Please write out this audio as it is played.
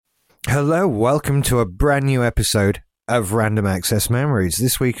Hello, welcome to a brand new episode of Random Access Memories.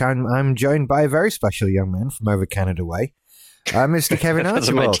 This week I'm joined by a very special young man from over Canada way, Mr. Kevin That's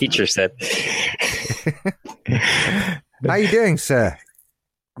what my Archibald. teacher said. How you doing, sir?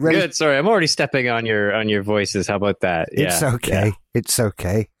 Ready? Good. Sorry, I'm already stepping on your voices. How about that? It's okay. Yeah. It's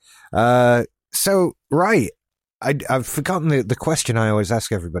okay. I've forgotten the question I always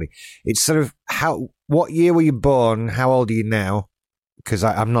ask everybody. It's sort of what year were you born? How old are you now? Because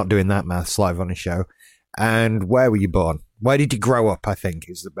I'm not doing that maths live on a show. And where were you born? Where did you grow up? I think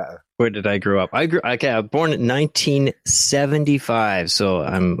is the better. Where did I grow up? I was born in 1975, so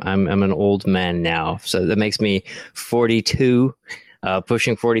I'm an old man now. So that makes me 42,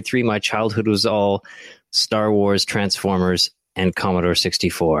 pushing 43. My childhood was all Star Wars, Transformers, and Commodore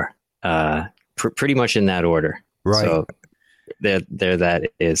 64. Pretty much in that order. Right. So there that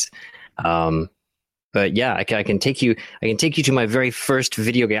is. But yeah, I can take you to my very first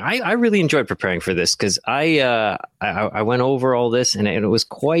video game. I really enjoyed preparing for this because I went over all this and it was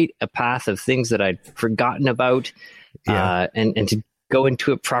quite a path of things that I'd forgotten about. Yeah. And to go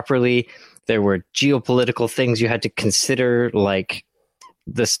into it properly, there were geopolitical things you had to consider, like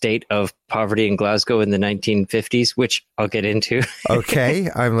the state of poverty in Glasgow in the 1950s, which I'll get into. Okay,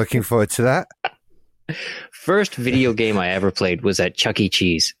 I'm looking forward to that. First video game I ever played was at Chuck E.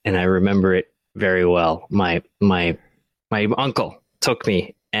 Cheese, and I remember it very well. My uncle took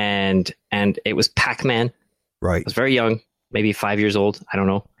me, and it was Pac-Man. Right. I was very young, maybe 5 years old. I don't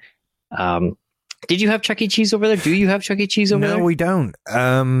know. Did you have Chuck E. Cheese over there? Do you have Chuck E. Cheese over there? No, we don't.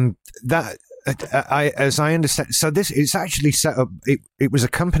 As I understand, so this it's actually set up. It was a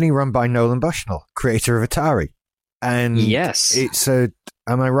company run by Nolan Bushnell, creator of Atari, and yes, it's a.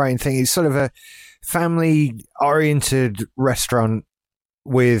 Am I right in thinking it's sort of a family-oriented restaurant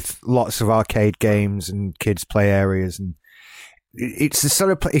with lots of arcade games and kids' play areas, and it's the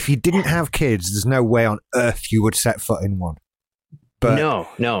sort of if you didn't have kids, there's no way on earth you would set foot in one. But no,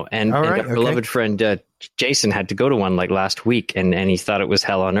 and our beloved friend Jason had to go to one like last week, and he thought it was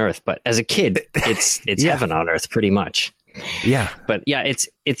hell on earth. But as a kid, it's Yeah. heaven on earth, pretty much. Yeah, But yeah,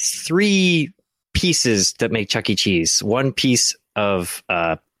 it's three pieces that make Chuck E. Cheese. One piece of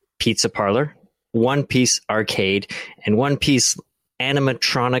pizza parlor, one piece arcade, and one piece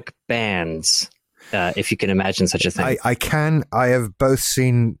animatronic bands, if you can imagine such a thing. I can. I have both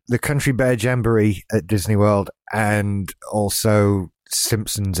seen the Country Bear Jamboree at Disney World and also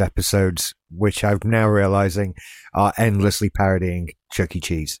Simpsons episodes, which I'm now realizing are endlessly parodying Chuck E.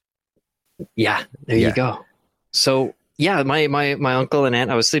 Cheese. Yeah, there you go. So yeah, my uncle and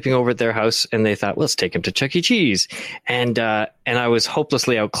aunt, I was sleeping over at their house, and they thought, let's take him to Chuck E. Cheese, and I was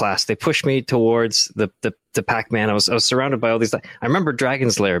hopelessly outclassed. They pushed me towards the Pac-Man. I was surrounded by all these. I remember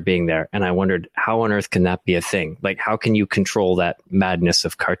Dragon's Lair being there, and I wondered how on earth can that be a thing? Like, how can you control that madness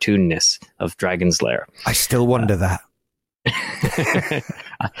of cartoonness of Dragon's Lair? I still wonder that. I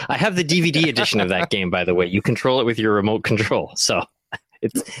have the DVD edition of that game, by the way. You control it with your remote control, so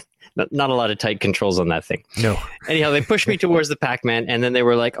it's not a lot of tight controls on that thing. No. Anyhow, they pushed me towards the Pac-Man, and then they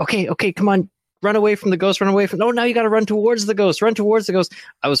were like, okay, come on, run away from the ghost, no, now you got to run towards the ghost.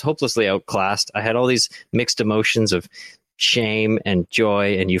 I was hopelessly outclassed. I had all these mixed emotions of shame and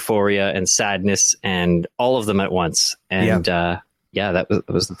joy and euphoria and sadness and all of them at once. And that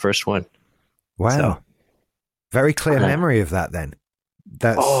was the first one. Wow. So, very clear memory of that then.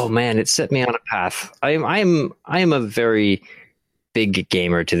 Oh man, it set me on a path. I am a very big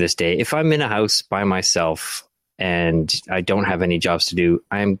gamer to this day. If I'm in a house by myself and I don't have any jobs to do,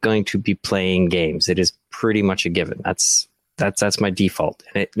 I'm going to be playing games. It is pretty much a given. That's my default.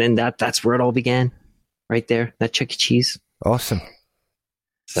 And that's where it all began, right there. That Chuck E. Cheese. Awesome.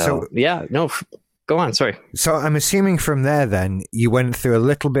 So yeah, no, go on. Sorry. So I'm assuming from there, then you went through a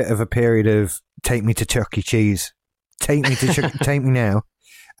little bit of a period of take me to Chuck E. Cheese, take me now,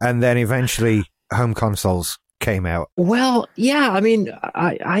 and then eventually home consoles came out. Well, yeah, I mean,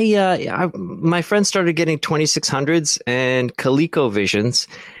 I my friends started getting 2600s and ColecoVisions,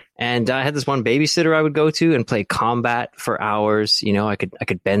 and I had this one babysitter I would go to and play combat for hours. You know, I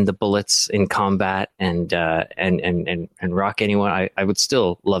could bend the bullets in combat and rock anyone. I would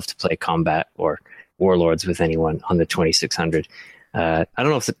still love to play combat or Warlords with anyone on the 2600. I don't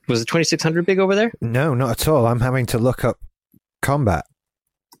know if was the 2600 big over there? No, not at all. I'm having to look up combat.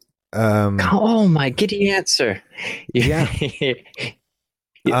 Oh my giddy answer. Yeah.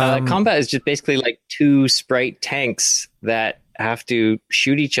 Combat is just basically like two sprite tanks that have to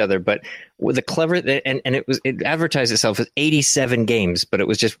shoot each other, but with a clever and it advertised itself as 87 games, but it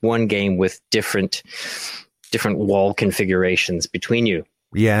was just one game with different wall configurations between you.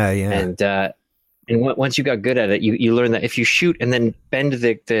 Yeah. And And once you got good at it, you learn that if you shoot and then bend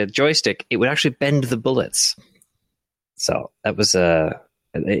the joystick, it would actually bend the bullets. So that was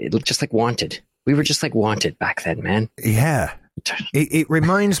it looked just like Wanted. We were just like Wanted back then, man. Yeah. It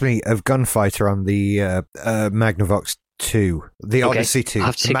reminds me of Gunfighter on the Magnavox 2, the Odyssey 2. I'll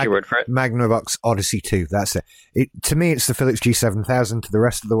have to take your word for it. Magnavox Odyssey 2, that's it. To me, it's the Philips G7000. To the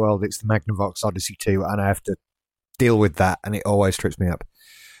rest of the world, it's the Magnavox Odyssey 2, and I have to deal with that, and it always trips me up.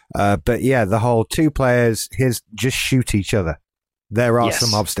 But yeah, the whole two players, just shoot each other. There are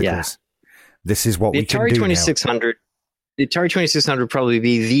some obstacles. Yeah. This is what we can do 2600, now. The Atari 2600 would probably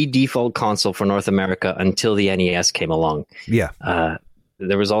be the default console for North America until the NES came along. Yeah.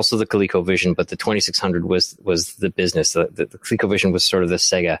 There was also the ColecoVision, but the 2600 was the business. The ColecoVision was sort of the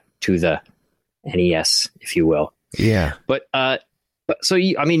Sega to the NES, if you will. Yeah. But so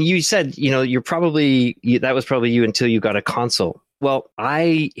you said, you're probably that was probably you until you got a console. Well,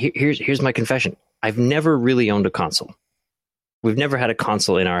 here's my confession. I've never really owned a console. We've never had a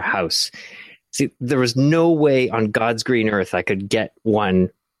console in our house. See, there was no way on God's green earth I could get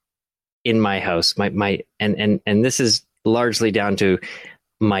one in my house. And this is largely down to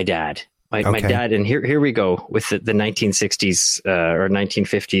my dad. My dad, and here we go with the 1960s or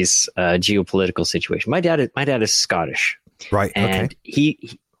 1950s geopolitical situation. My dad is Scottish, right? And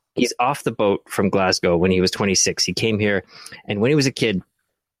he's off the boat from Glasgow when he was 26. He came here, and when he was a kid,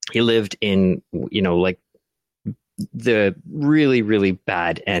 he lived in like the really, really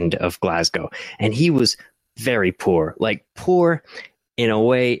bad end of Glasgow, and he was very poor, like poor in a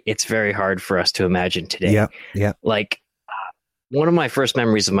way it's very hard for us to imagine today. Yeah. Like one of my first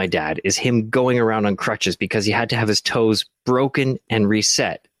memories of my dad is him going around on crutches because he had to have his toes broken and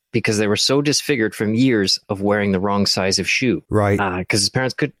reset because they were so disfigured from years of wearing the wrong size of shoe. Right. Because his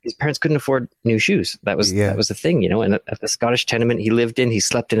parents couldn't afford new shoes. That was the thing, And at the Scottish tenement he lived in, he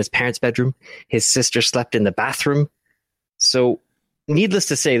slept in his parents' bedroom. His sister slept in the bathroom. So, needless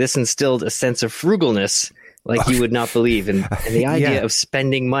to say, this instilled a sense of frugalness like you would not believe. And the idea of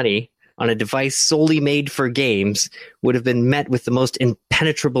spending money on a device solely made for games would have been met with the most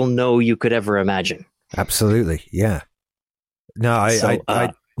impenetrable no you could ever imagine. Absolutely, yeah. No,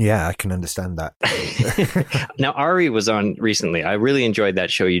 I can understand that. Now, Ari was on recently. I really enjoyed that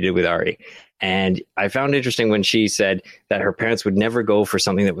show you did with Ari. And I found interesting when she said that her parents would never go for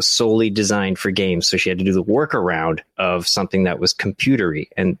something that was solely designed for games. So she had to do the workaround of something that was computery.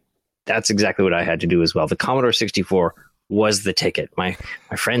 And that's exactly what I had to do as well. The Commodore 64 was the ticket. My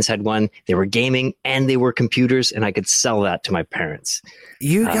friends had one. They were gaming and they were computers, and I could sell that to my parents.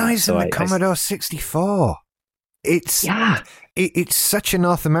 You guys and the Commodore 64. It's such a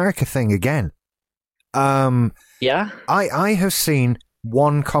North America thing again. I have seen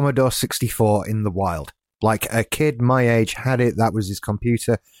one Commodore 64 in the wild. Like a kid my age had it. That was his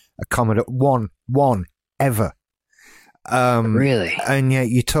computer. A Commodore one ever. Really? And yeah,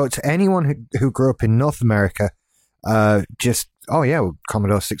 you talk to anyone who grew up in North America,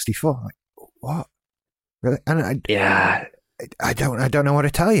 Commodore 64. Like, what? Really? And I don't know what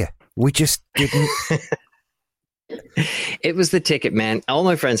to tell you. We just didn't. It was the ticket, man. All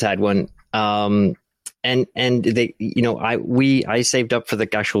my friends had one. And they, I saved up for the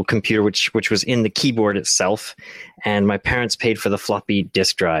actual computer, which was in the keyboard itself. And my parents paid for the floppy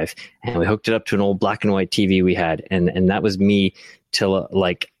disk drive, and we hooked it up to an old black and white TV we had. And that was me till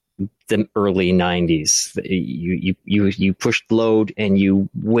like the early 90s. You pushed load and you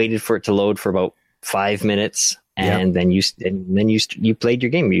waited for it to load for about 5 minutes. And then you played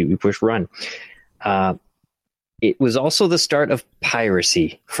your game. You pushed run. It was also the start of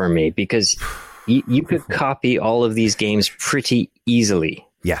piracy for me because you could copy all of these games pretty easily.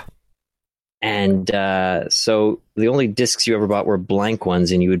 Yeah. And so the only discs you ever bought were blank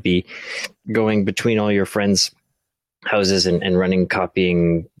ones, and you would be going between all your friends' houses and running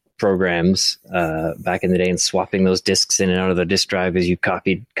copying programs back in the day and swapping those discs in and out of the disk drive as you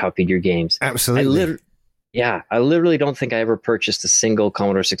copied your games. Absolutely. I literally don't think I ever purchased a single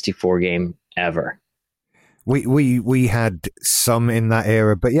Commodore 64 game ever. We had some in that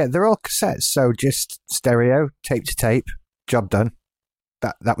era, but yeah, they're all cassettes, so just stereo, tape to tape, job done.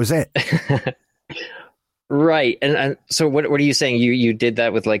 That was it. Right. And so what are you saying? You did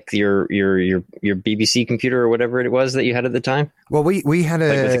that with like your BBC computer or whatever it was that you had at the time? Well, we had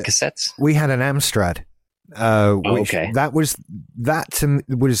with the cassettes. We had an Amstrad. That was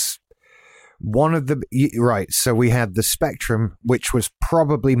one of the right. So we had the Spectrum, which was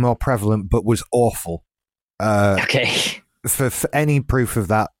probably more prevalent, but was awful. For any proof of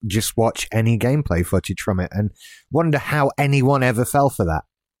that, just watch any gameplay footage from it and wonder how anyone ever fell for that.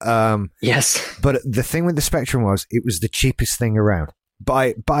 Yes. But the thing with the Spectrum was it was the cheapest thing around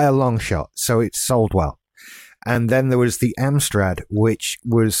by a long shot. So it sold well. And then there was the Amstrad, which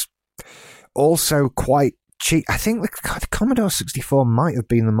was also quite cheap. I think the Commodore 64 might have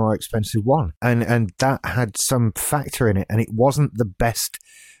been the more expensive one, and that had some factor in it, and it wasn't the best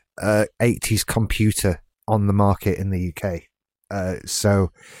 80s computer on the market in the UK.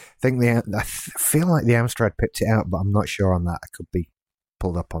 So I think I feel like the Amstrad picked it out, but I'm not sure on that. I could be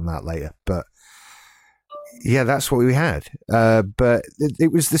pulled up on that later. But yeah, that's what we had. But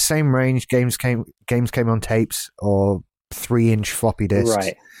it was the same range. Games came on tapes or 3-inch floppy disks.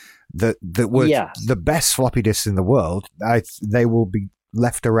 Right. That were the best floppy disks in the world. They will be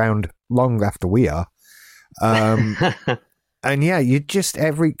left around long after we are. And yeah, you just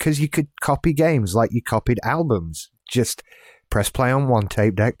because you could copy games like you copied albums. Just press play on one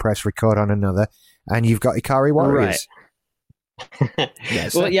tape deck, press record on another, and you've got Ikari Warriors. Right.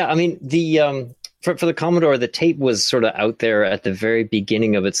 Well, yeah, I mean, the for the Commodore, the tape was sort of out there at the very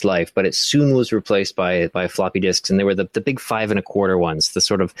beginning of its life, but it soon was replaced by floppy disks, and they were the big 5 1/4 ones, the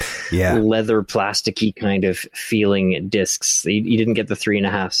sort of leather plasticky kind of feeling disks. You didn't get the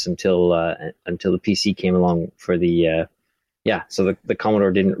 3.5s until the PC came along for the so the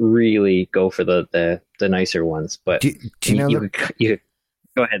Commodore didn't really go for the nicer ones. But do you know you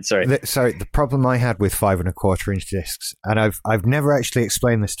go ahead. Sorry. The problem I had with 5 1/4 inch discs, and I've never actually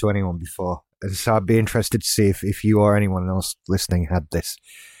explained this to anyone before, and so I'd be interested to see if you or anyone else listening had this.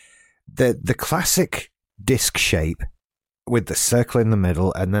 The classic disc shape with the circle in the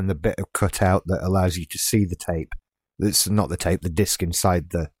middle and then the bit of cutout that allows you to see the tape. It's not the tape, the disc inside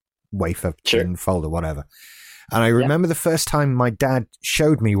the wafer folder, whatever. And I remember the first time my dad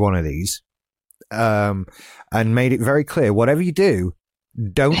showed me one of these, and made it very clear, whatever you do,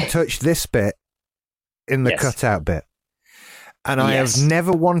 don't touch this bit in the cutout bit. And I have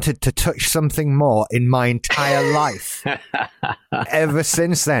never wanted to touch something more in my entire life. Ever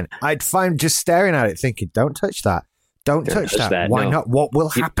since then. I'd find just staring at it thinking, don't touch that. Don't touch that. Why not? What will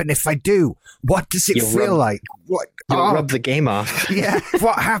happen if I do? What does it feel like? What? You'll rub the game off. Yeah,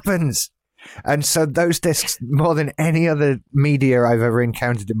 what happens? And so those discs, more than any other media I've ever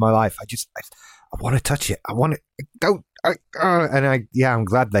encountered in my life, I want to touch it. I want it. Don't. I'm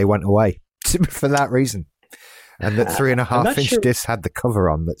glad they went away for that reason. And that 3.5-inch disc had the cover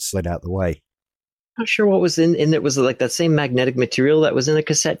on that slid out the way. I'm not sure what was in it. Was like that same magnetic material that was in a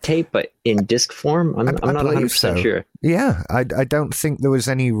cassette tape, but in disc form? I'm not 100% sure. Yeah, I don't think there was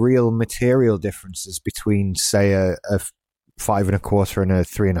any real material differences between, say, a 5 1/4 and a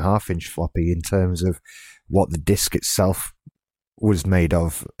 3.5-inch floppy in terms of what the disc itself was made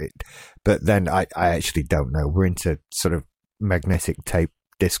of. But then I actually don't know. We're into sort of magnetic tape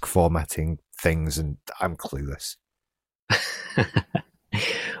disc formatting things, and I'm clueless.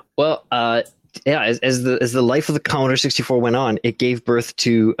 Well, as the life of the Commodore 64 went on, it gave birth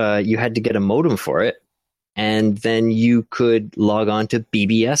to you had to get a modem for it, and then you could log on to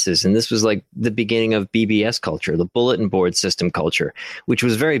BBSs, and this was like the beginning of BBS culture, the bulletin board system culture, which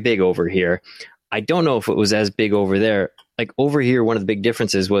was very big over here. I don't know if it was as big over there. Like over here, one of the big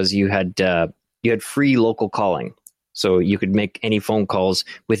differences was you had free local calling. So you could make any phone calls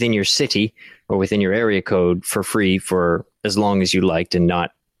within your city or within your area code for free for as long as you liked and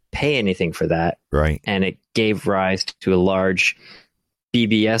not pay anything for that. Right. And it gave rise to a large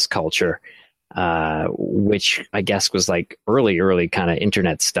BBS culture, which I guess was like early kind of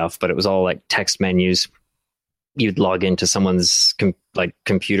internet stuff, but it was all like text menus. You'd log into someone's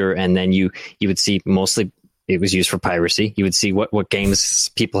computer, and then you would see, mostly it was used for piracy. You would see what games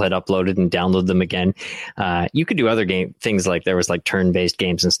people had uploaded and download them again. You could do other things, like there was like turn-based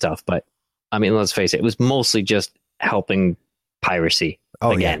games and stuff, but I mean, let's face it, it was mostly just helping piracy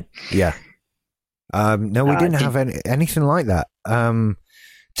again. Yeah. No, we didn't have anything like that.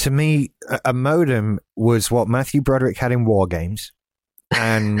 To me, a modem was what Matthew Broderick had in War Games.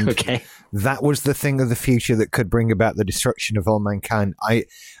 And that was the thing of the future that could bring about the destruction of all mankind.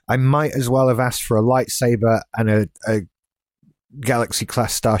 I might as well have asked for a lightsaber and a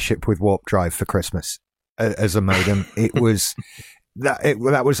Galaxy-class starship with warp drive for Christmas as a modem. It was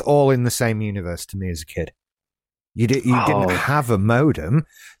that was all in the same universe to me as a kid. You didn't have a modem.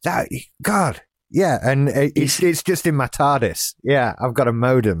 And it's just in my TARDIS. Yeah, I've got a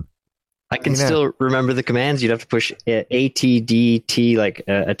modem. I can still remember the commands. You'd have to push ATDT, like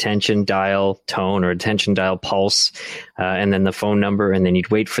attention dial tone or attention dial pulse, and then the phone number, and then you'd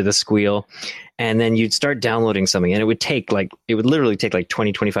wait for the squeal, and then you'd start downloading something, and it would literally take like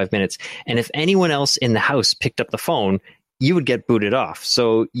 20, 25 minutes. And if anyone else in the house picked up the phone, you would get booted off.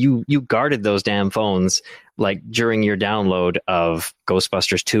 So you guarded those damn phones, like during your download of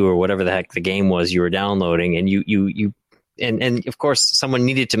Ghostbusters 2 or whatever the heck the game was you were downloading, and you and of course someone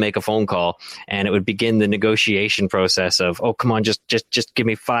needed to make a phone call, and it would begin the negotiation process of, oh, come on, just give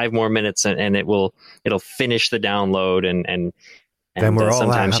me 5 more minutes, and it'll finish the download, and then we're all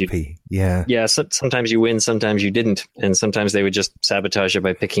sometimes happy. Yeah. Sometimes you win, sometimes you didn't, and sometimes they would just sabotage it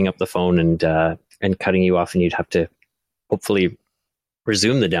by picking up the phone and cutting you off, and you'd have to hopefully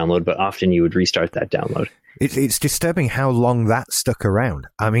resume the download, but often you would restart that download. It's disturbing how long that stuck around.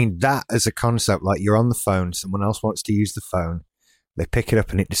 I mean, that as a concept, like you're on the phone, someone else wants to use the phone, they pick it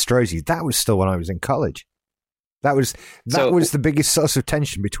up and it destroys you. That was still when I was in college. That was the biggest source of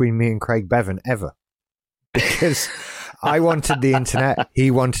tension between me and Craig Bevan ever. Because I wanted the internet,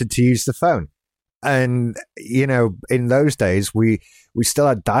 he wanted to use the phone. And, you know, in those days, we still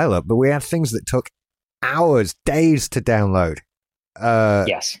had dial-up, but we had things that took hours, days to download.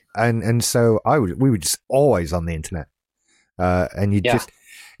 Yes. And so we were just always on the internet. And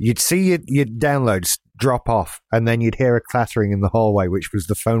you'd see your downloads drop off, and then you'd hear a clattering in the hallway, which was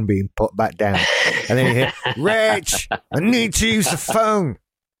the phone being put back down. And then you hear, Rich, I need to use the phone.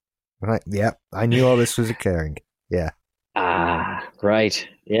 I'm like, yeah, I knew all this was occurring. Yeah. Right.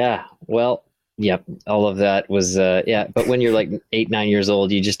 Yeah. Well, yep. All of that was, but when you're like 8, 9 years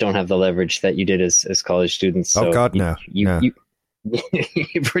old, you just don't have the leverage that you did as college students. So oh God, no.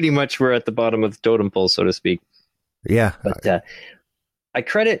 You pretty much were at the bottom of the totem pole, so to speak. Yeah. But I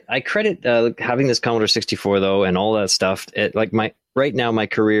credit having this Commodore 64 though, and all that stuff. Right now, my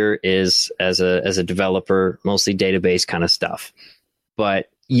career is as a developer, mostly database kind of stuff. But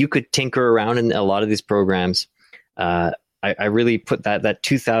you could tinker around in a lot of these programs. I really put that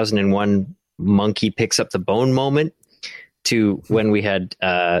 2001 monkey picks up the bone moment to when we had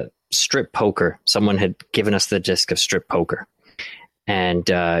strip poker. Someone had given us the disc of strip poker. And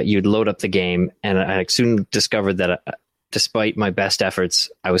you'd load up the game, and I soon discovered that despite my best efforts,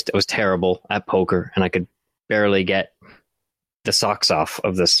 I was terrible at poker, and I could barely get the socks off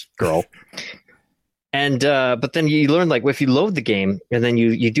of this girl. And but then you learn, like, if you load the game and then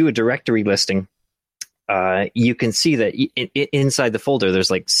you do a directory listing, you can see that inside the folder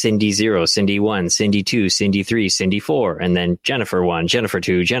there's like Cindy 0, Cindy 1, Cindy 2, Cindy 3, Cindy 4, and then Jennifer 1, Jennifer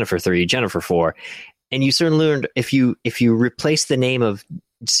 2, Jennifer 3, Jennifer 4. And you certainly learned if you replace the name of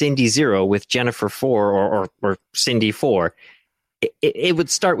Cindy 0 with Jennifer 4 or Cindy 4, it would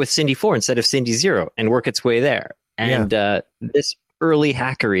start with Cindy 4 instead of Cindy 0 and work its way there. And this early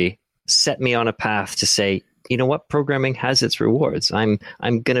hackery set me on a path to say, you know what, programming has its rewards. I'm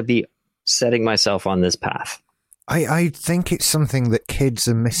going to be setting myself on this path. I think it's something that kids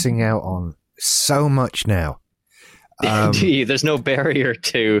are missing out on so much now. There's no barrier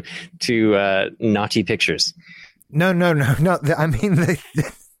to naughty pictures. No. I mean,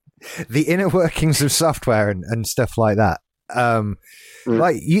 the inner workings of software and stuff like that.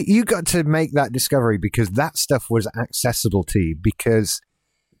 Like you got to make that discovery because that stuff was accessible to you, because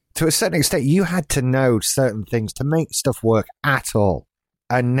to a certain extent you had to know certain things to make stuff work at all.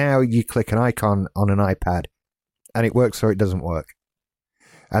 And now you click an icon on an iPad and it works or it doesn't work.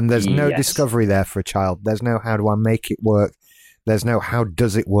 And there's no discovery there for a child. There's no how do I make it work. There's no how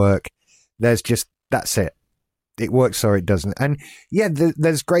does it work. There's just, that's it. It works or it doesn't. And yeah,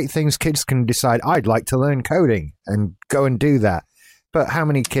 there's great things kids can decide, I'd like to learn coding, and go and do that. But how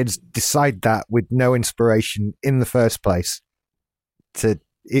many kids decide that with no inspiration in the first place?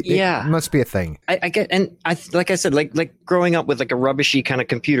 It must be a thing. I get, and like I said, like growing up with like a rubbishy kind of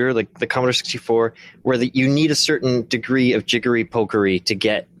computer, like the Commodore 64, where you need a certain degree of jiggery pokery to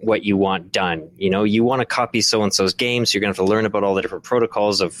get what you want done. You know, you want to copy so and so's games, you're going to have to learn about all the different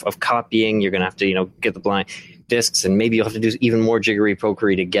protocols of copying. You're going to have to, get the blind discs, and maybe you'll have to do even more jiggery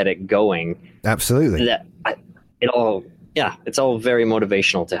pokery to get it going. Absolutely. It's all very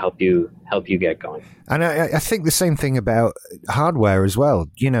motivational to help you get going. And I think the same thing about hardware as well.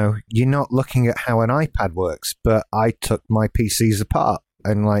 You're not looking at how an iPad works, but I took my PCs apart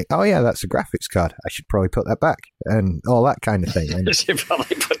and like, oh yeah, that's a graphics card. I should probably put that back and all that kind of thing. And, I should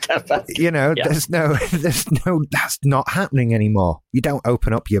probably put that back. There's no, that's not happening anymore. You don't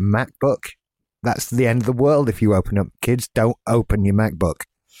open up your MacBook. That's the end of the world if you open up. Kids, don't open your MacBook.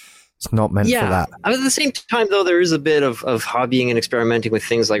 It's not meant for that. At the same time, though, there is a bit of hobbying and experimenting with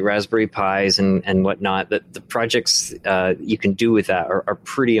things like Raspberry Pis and whatnot. That the projects you can do with that are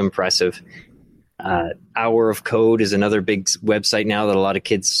pretty impressive. Hour of Code is another big website now that a lot of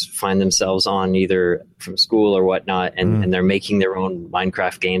kids find themselves on, either from school or whatnot, and they're making their own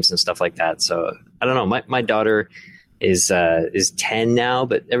Minecraft games and stuff like that. So I don't know. My daughter is 10 now,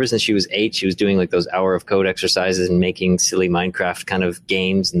 but ever since she was 8, she was doing like those Hour of Code exercises and making silly Minecraft kind of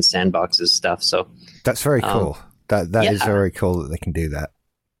games and sandboxes stuff. So that's very cool. That is very cool that they can do that.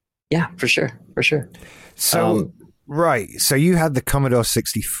 Yeah, for sure. So Right. So you had the Commodore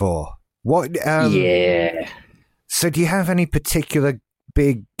 64. What? Yeah. So do you have any particular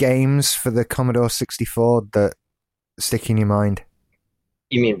big games for the Commodore 64 that stick in your mind?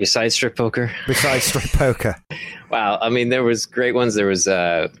 You mean besides strip poker? Besides strip poker. Wow. I mean, there was great ones. There was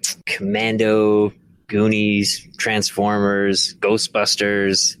Commando, Goonies, Transformers,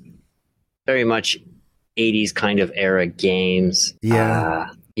 Ghostbusters. Very much 80s kind of era games. Yeah.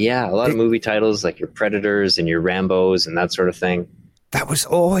 Yeah, a lot of movie titles like your Predators and your Rambos and that sort of thing. That was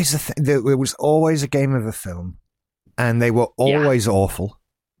always a thing. There was always a game of a film, and they were always awful.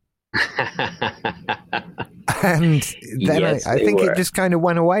 And then Yes, I think it just kind of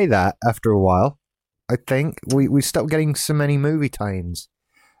went away that after a while. I think we stopped getting so many movie tie-ins,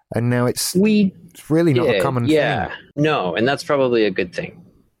 and now it's really not a common thing. No, and that's probably a good thing.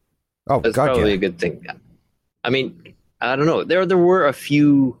 Oh, that's God, probably a good thing. I mean, I don't know. There were a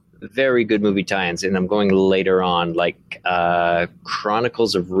few very good movie tie-ins, and I'm going later on, like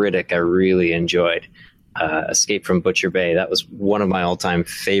Chronicles of Riddick. I really enjoyed. Escape from Butcher Bay. That was one of my all-time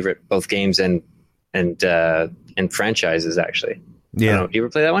favorite, both games and franchises, actually. Yeah. I don't know, do you ever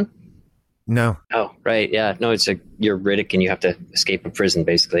play that one? No. Oh, right. Yeah. No, it's you're Riddick and you have to escape a prison,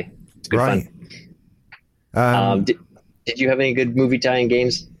 basically. It's good fun. Did you have any good movie tie-in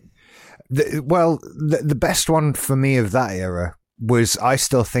games? The best one for me of that era was, I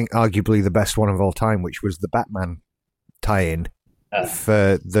still think, arguably the best one of all time, which was the Batman tie-in.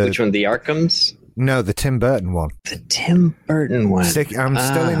 For the which one? The Arkhams? No, the Tim Burton one. The Tim Burton one. I'm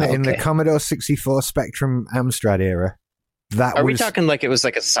still in the Commodore 64 Spectrum Amstrad era. Are we talking like it was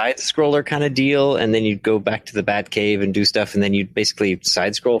like a side-scroller kind of deal, and then you'd go back to the Batcave and do stuff, and then you'd basically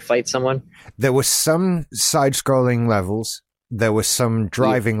side-scroll fight someone? There were some side-scrolling levels. There were some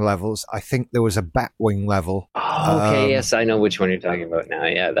driving levels. I think there was a Batwing level. Oh, okay, yes, I know which one you're talking about now.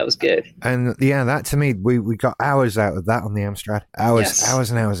 Yeah, that was good. And yeah, that to me, we got hours out of that on the Amstrad. Hours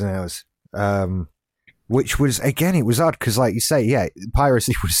and hours and hours. Which was, again, it was odd because, like you say, yeah,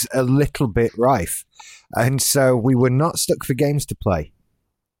 piracy was a little bit rife. And so we were not stuck for games to play.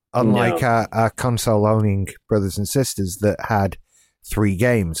 Unlike our console-owning brothers and sisters that had 3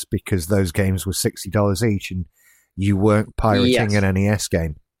 games, because those games were $60 each and you weren't pirating an NES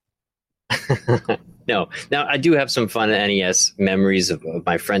game. No. Now, I do have some fun NES memories of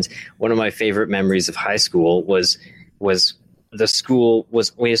my friends. One of my favorite memories of high school was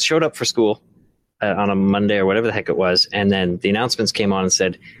we showed up for school on a Monday or whatever the heck it was, and then the announcements came on and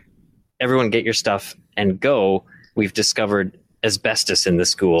said, everyone get your stuff and go. We've discovered asbestos in the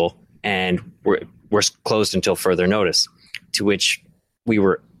school, and we're closed until further notice, to which we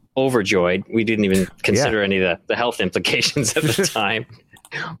were overjoyed. We didn't even consider any of the health implications at the time.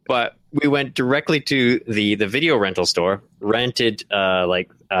 But we went directly to the video rental store, rented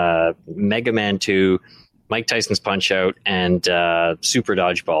Mega Man 2, Mike Tyson's Punch-Out, and Super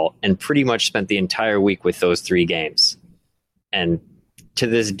Dodgeball, and pretty much spent the entire week with those 3 games. And to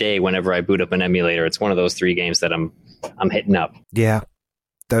this day, whenever I boot up an emulator, it's one of those 3 games that I'm hitting up. Yeah,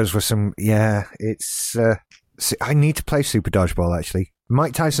 those were some. Yeah, it's. I need to play Super Dodgeball, actually.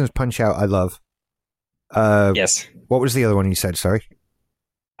 Mike Tyson's Punch-Out, I love. Yes. What was the other one you said? Sorry.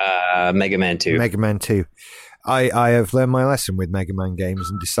 Mega Man 2. Mega Man 2. I have learned my lesson with Mega Man games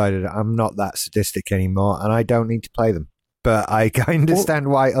and decided I'm not that sadistic anymore, and I don't need to play them. But I understand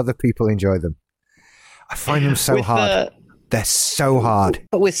why other people enjoy them. I find them so hard. They're so hard.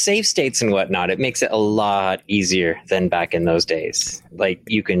 But with save states and whatnot, it makes it a lot easier than back in those days. Like,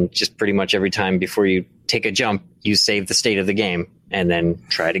 you can just pretty much every time before you take a jump, you save the state of the game and then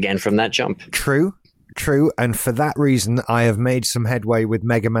try it again from that jump. True. And for that reason, I have made some headway with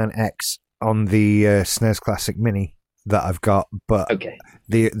Mega Man X on the SNES Classic Mini that I've got. But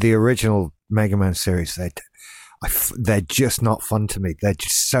the original Mega Man series, they're just not fun to me. They're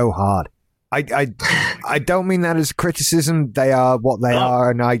just so hard. I don't mean that as a criticism. They are what they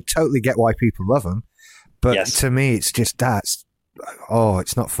are, and I totally get why people love them. But to me, it's just it's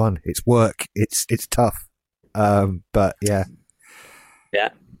not fun. It's work. It's tough. But yeah.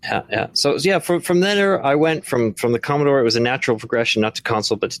 So from there, I went from the Commodore. It was a natural progression, not to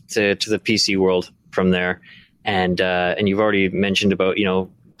console, but to the PC world from there. And you've already mentioned about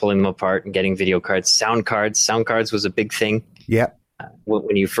pulling them apart and getting video cards, sound cards. Sound cards was a big thing. Yep.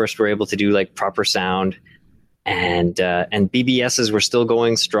 When you first were able to do like proper sound, and BBSs were still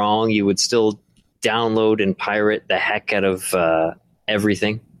going strong. You would still download and pirate the heck out of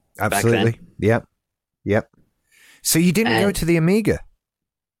everything. Absolutely. Back then. Yep. So you didn't go to the Amiga?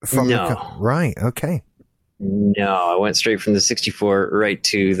 No. Right. Okay. No, I went straight from the 64 right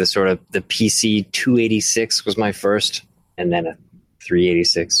to the sort of the PC 286 was my first, and then a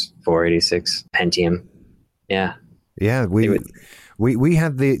 386, 486 Pentium. Yeah. Yeah, we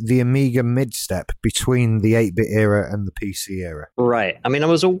had the Amiga mid-step between the 8-bit era and the PC era. Right. I mean, I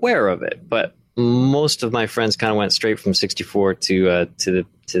was aware of it, but most of my friends kind of went straight from 64 to the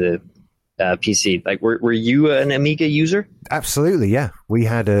PC. Like, were you an Amiga user? Absolutely, yeah. We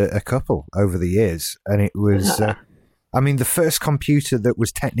had a couple over the years, and it was, I mean, the first computer that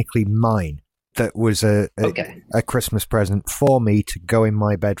was technically mine, that was a Christmas present for me to go in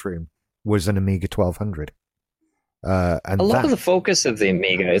my bedroom, was an Amiga 1200. And a lot of the focus of the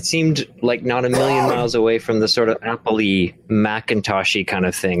Amiga, it seemed like not a million miles away from the sort of Apple-y, Macintoshy kind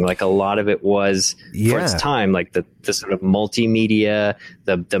of thing. Like, a lot of it was, for its time, like the sort of multimedia,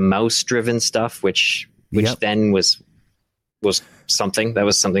 the mouse-driven stuff, which then was something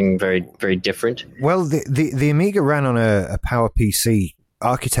very, very different. Well, the Amiga ran on a PowerPC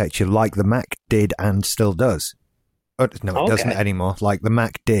architecture like the Mac did and still does. No, it doesn't anymore. Like the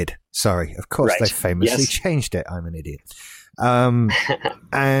Mac did. Sorry. Of course, they famously changed it. I'm an idiot.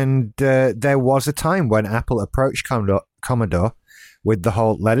 And there was a time when Apple approached Commodore with the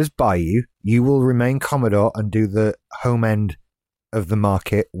whole, let us buy you. You will remain Commodore and do the home end of the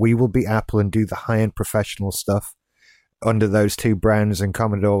market. We will be Apple and do the high-end professional stuff under those two brands. And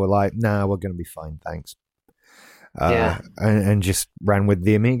Commodore were like, nah, we're going to be fine. Thanks. And just ran with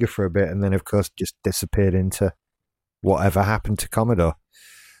the Amiga for a bit. And then, of course, just disappeared into whatever happened to Commodore.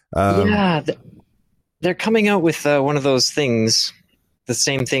 They're coming out with one of those things, the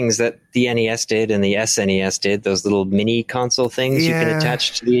same things that the NES did and the SNES did, those little mini console things you can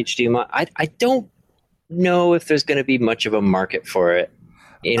attach to the HDMI. I don't know if there's going to be much of a market for it.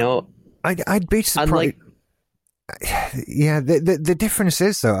 You know, I'd be surprised. The difference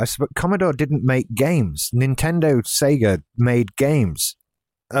is, though, I suppose Commodore didn't make games. Nintendo, Sega made games.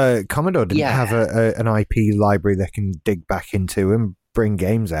 Commodore didn't have an IP library they can dig back into and bring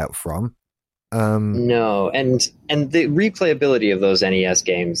games out from. No, and the replayability of those NES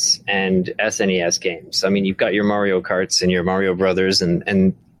games and SNES games. I mean, you've got your Mario Karts and your Mario Brothers,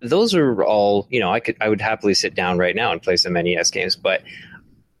 and those are all, you know, I would happily sit down right now and play some NES games. But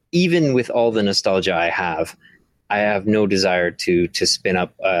even with all the nostalgia I have no desire to spin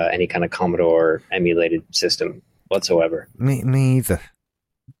up any kind of Commodore emulated system whatsoever. Me either.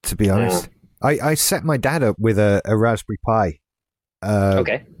 To be honest, I set my dad up with a Raspberry Pi. For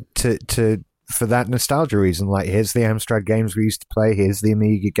that nostalgia reason, like, here's the Amstrad games we used to play, here's the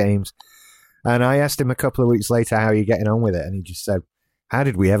Amiga games, and I asked him a couple of weeks later how are you getting on with it, and he just said, "How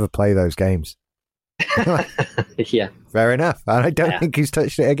did we ever play those games?" Yeah, fair enough. And I don't think he's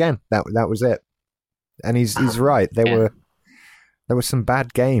touched it again. That was it, and he's right. There were some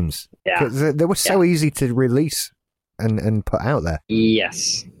bad games. They were so easy to release and put out there.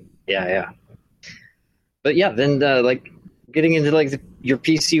 Yes. Yeah. But then like getting into like your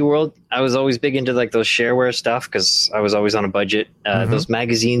PC world, I was always big into like those shareware stuff because I was always on a budget. Those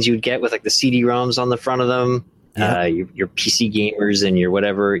magazines you'd get with like the CD-ROMs on the front of them, your PC gamers and your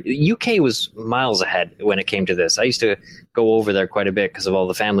whatever. UK was miles ahead when it came to this. I used to go over there quite a bit because of all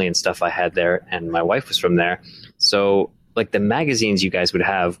the family and stuff I had there, and my wife was from there. So like the magazines you guys would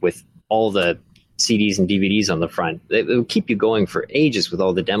have with all the CDs and DVDs on the front, it would keep you going for ages with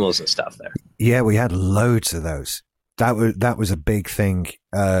all the demos and stuff there. Yeah, we had loads of those. That was a big thing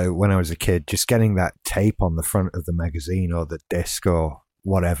when I was a kid, just getting that tape on the front of the magazine or the disc or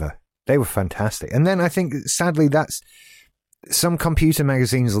whatever. They were fantastic. And then I think, sadly, that's some computer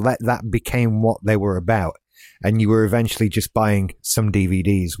magazines that became what they were about. And you were eventually just buying some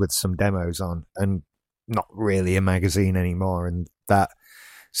DVDs with some demos on and not really a magazine anymore. And that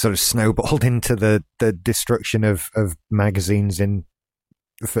sort of snowballed into the destruction of magazines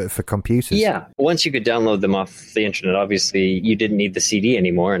for computers. Yeah. Once you could download them off the internet, obviously you didn't need the CD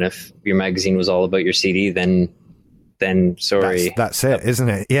anymore. And if your magazine was all about your CD, then sorry. That's it, isn't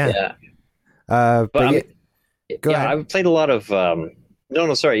it? Yeah. But I played a lot of...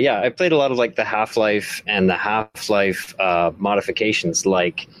 I played a lot of like the Half-Life and the Half-Life modifications,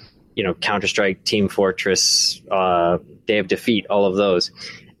 like, you know, Counter-Strike, Team Fortress, Day of Defeat, all of those.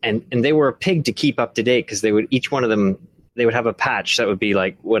 And they were a pig to keep up to date because each one of them, they would have a patch that would be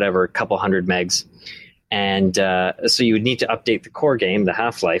like whatever, a couple hundred megs. And so you would need to update the core game, the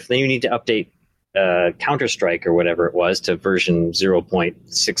Half-Life. Then you need to update Counter-Strike or whatever it was to version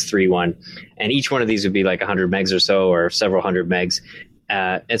 0.631. And each one of these would be like 100 megs or so, or several hundred megs.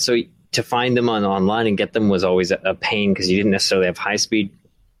 And so to find them online and get them was always a pain because you didn't necessarily have high speed.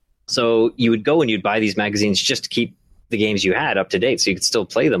 So you would go and you'd buy these magazines just to keep the games you had up to date so you could still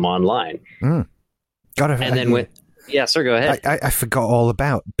play them online. Go ahead. I forgot all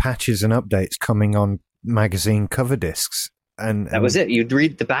about patches and updates coming on magazine cover discs. And that was it. You'd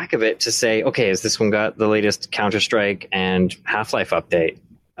read the back of it to say, okay, has this one got the latest Counter-Strike and Half-Life update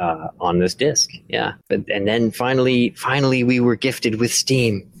on this disc? Yeah. And then finally, we were gifted with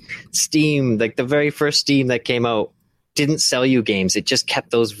Steam. Steam, like the very first Steam that came out, didn't sell you games. It just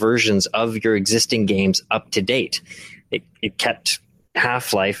kept those versions of your existing games up to date. It kept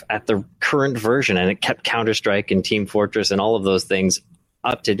Half-Life at the current version, and it kept Counter-Strike and Team Fortress and all of those things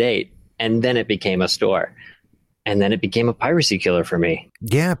up to date. And then it became a store. And then it became a piracy killer for me.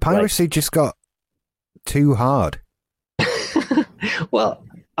 Yeah, piracy just got too hard. Well,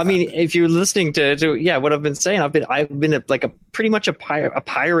 I mean, if you're listening to what I've been saying, I've been pretty much a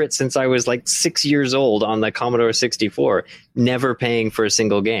pirate since I was like 6 years old on the Commodore 64, never paying for a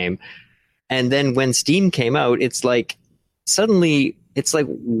single game. And then when Steam came out, it's like suddenly it's like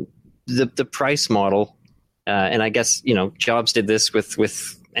the price model, and I guess Jobs did this with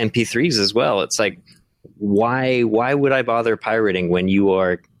MP3s as well. It's like, why would I bother pirating when you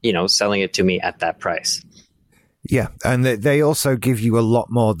are selling it to me at that price? Yeah, and they also give you a lot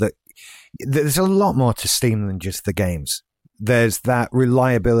more. There's a lot more to Steam than just the games. There's that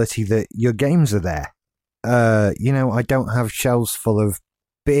reliability that your games are there. I don't have shelves full of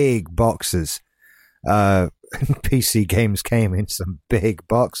big boxes. PC games came in some big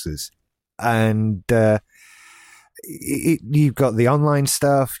boxes, and you've got the online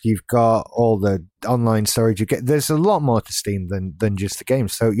stuff, you've got all the online storage you get. There's a lot more to Steam than just the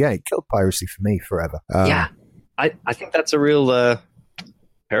games. So yeah, it killed piracy for me forever. Yeah, I think that's a real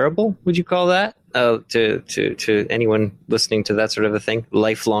parable. Would you call that to anyone listening to that sort of a thing?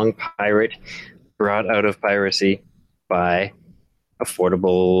 Lifelong pirate brought out of piracy by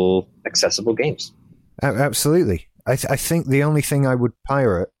affordable, accessible games. Absolutely. I think the only thing I would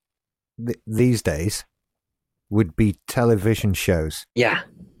pirate these days would be television shows. Yeah.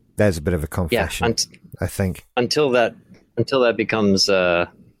 There's a bit of a confession, I think. Until that becomes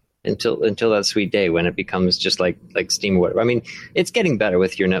until that sweet day when it becomes just like Steam or whatever. I mean, it's getting better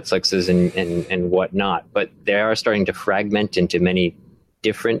with your Netflixes and whatnot, but they are starting to fragment into many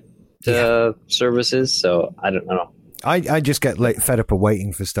different services. So I don't know. I just get fed up of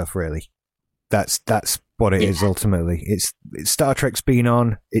waiting for stuff, really. That's what it is ultimately. It's Star Trek's been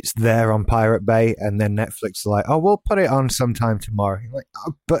on, it's there on Pirate Bay, and then Netflix are like, oh, we'll put it on sometime tomorrow. You're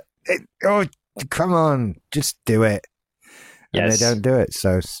like, come on, just do it. And they don't do it,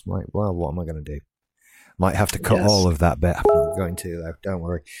 so it's like, well, what am I going to do? Might have to cut all of that bit. I'm not going to, though. Don't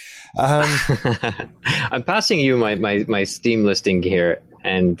worry. I'm passing you my Steam listing here,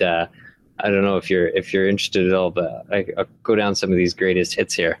 and I don't know if you're interested at all, but I'll go down some of these greatest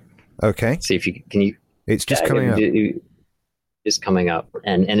hits here. Okay. See if you can. It's just coming up. It's coming up,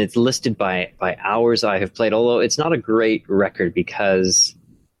 and it's listed by hours I have played. Although it's not a great record, because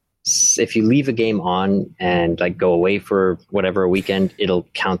if you leave a game on and go away for whatever a weekend, it'll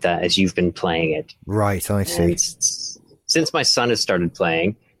count that as you've been playing it. Right, I see. And since my son has started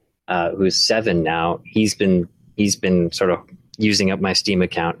playing, who's 7 now, he's been sort of using up my Steam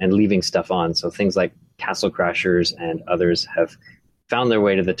account and leaving stuff on. So things like Castle Crashers and others have found their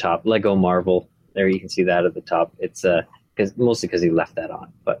way to the top. Lego Marvel, there you can see that at the top. It's mostly because he left that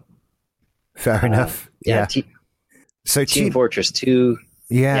on. But fair enough. Yeah. Team Fortress 2.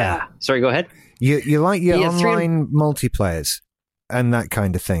 Yeah. Sorry, go ahead. You like your online multiplayers and that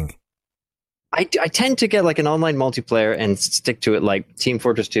kind of thing. I tend to get an online multiplayer and stick to it, like Team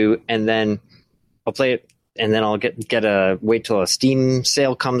Fortress 2, and then I'll play it, and then I'll wait till a Steam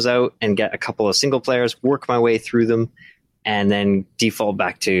sale comes out and get a couple of single players, work my way through them, and then default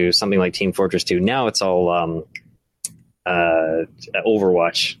back to something like Team Fortress 2. Now it's all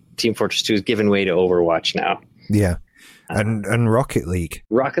Overwatch. Team Fortress 2 is given way to Overwatch now. Yeah. And Rocket League.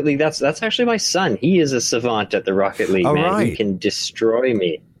 Rocket League, that's actually my son. He is a savant at the Rocket League, man. Right. He can destroy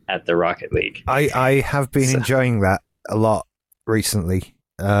me at the Rocket League. I have been enjoying that a lot recently.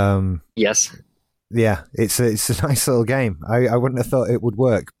 Yes. Yeah, it's a nice little game. I wouldn't have thought it would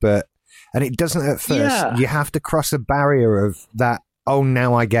work, and it doesn't at first. Yeah. You have to cross a barrier of that, oh,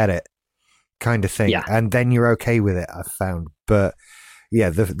 now I get it kind of thing. Yeah. And then you're okay with it, I've found. But yeah,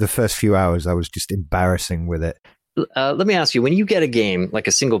 the first few hours I was just embarrassing with it. Let me ask you, when you get a game, like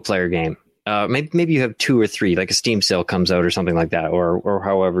a single player game, maybe you have 2 or 3, like a Steam sale comes out or something like that, or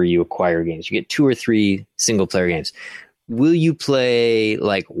however you acquire games, you get 2 or 3 single player games. Will you play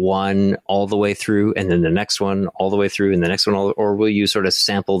one all the way through and then the next one all the way through and the next one or will you sort of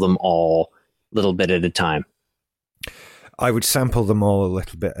sample them all a little bit at a time? I would sample them all a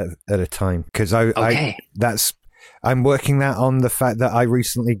little bit at a time, because I'm working that on the fact that I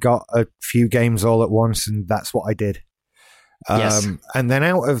recently got a few games all at once, and that's what I did. Yes. And then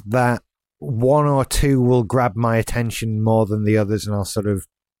out of that, one or two will grab my attention more than the others, and I'll sort of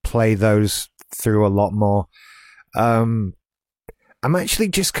play those through a lot more. I'm actually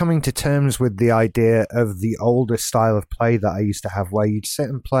just coming to terms with the idea of the older style of play that I used to have, where you'd sit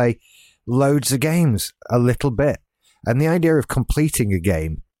and play loads of games a little bit. And the idea of completing a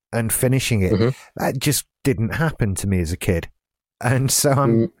game and finishing it, that just didn't happen to me as a kid. And so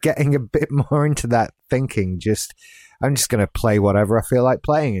I'm getting a bit more into that thinking. I'm just going to play whatever I feel like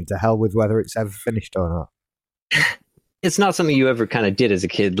playing, and to hell with whether it's ever finished or not. It's not something you ever kind of did as a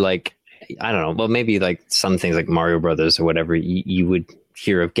kid. Like, I don't know. Well, maybe like some things like Mario Brothers or whatever, you would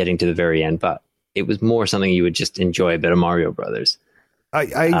hear of getting to the very end, but it was more something you would just enjoy a bit of Mario Brothers.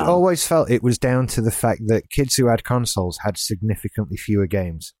 I always felt it was down to the fact that kids who had consoles had significantly fewer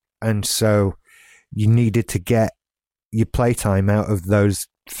games. And so you needed to get your playtime out of those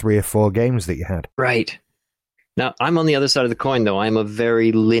 3 or 4 games that you had. Right. Now, I'm on the other side of the coin, though. I'm a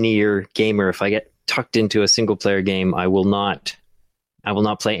very linear gamer. If I get tucked into a single-player game, I will not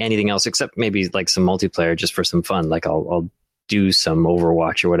play anything else except maybe like some multiplayer just for some fun. Like I'll do some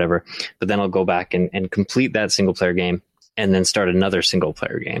Overwatch or whatever, but then I'll go back and complete that single-player game and then start another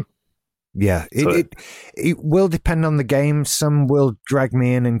single-player game. Yeah, it will depend on the game. Some will drag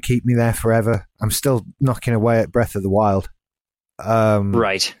me in and keep me there forever. I'm still knocking away at Breath of the Wild.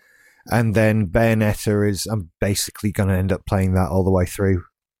 Right. And then Bayonetta I'm basically going to end up playing that all the way through.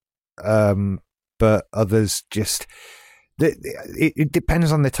 But others just... It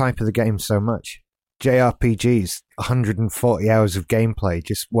depends on the type of the game so much. JRPGs, 140 hours of gameplay.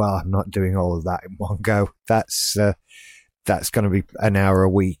 I'm not doing all of that in one go. That's going to be an hour a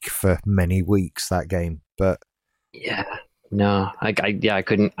week for many weeks, that game. But yeah, no, I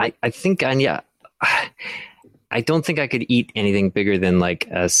couldn't. I think, and yeah, I don't think I could eat anything bigger than like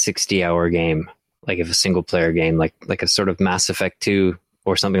a 60-hour game. Like if a single player game, like a sort of Mass Effect 2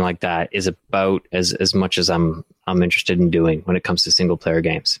 or something like that, is about as much as I'm interested in doing when it comes to single player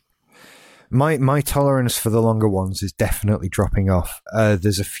games. My tolerance for the longer ones is definitely dropping off.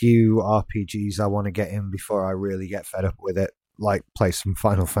 There's a few RPGs I want to get in before I really get fed up with it, like play some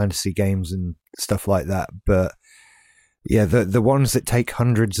Final Fantasy games and stuff like that. But yeah, the ones that take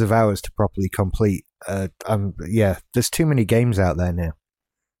hundreds of hours to properly complete, there's too many games out there now.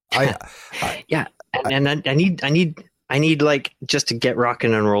 I need like just to get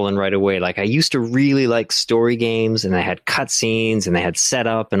rocking and rolling right away. Like I used to really like story games, and I had cutscenes and they had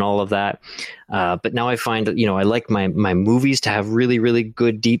setup and all of that. But now I find that, I like my movies to have really, really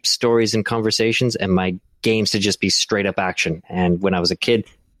good, deep stories and conversations, and my games to just be straight up action. And when I was a kid,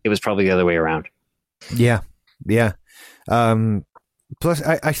 it was probably the other way around. Yeah. Yeah. Plus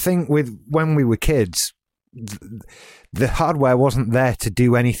I think when we were kids, the hardware wasn't there to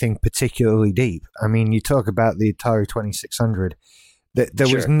do anything particularly deep. I mean, you talk about the Atari 2600. There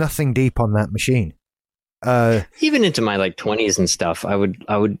was nothing deep on that machine. Even into my like 20s and stuff, I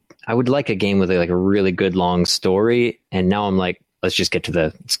would like a game with like a really good long story. And now I'm like, let's get to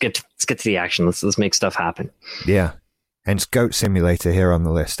the action. Let's make stuff happen. Yeah, hence Goat Simulator here on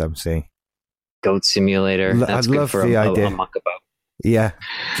the list. I'm seeing Goat Simulator. That's good for the idea. A muckabout. Yeah,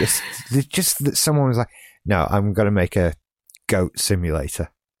 just that someone was like, no, I'm going to make a goat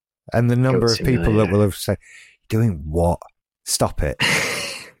simulator. And the number of people that will have said, doing what? Stop it.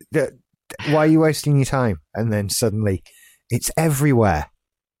 Why are you wasting your time? And then suddenly it's everywhere.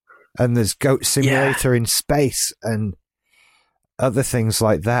 And there's Goat Simulator in space and other things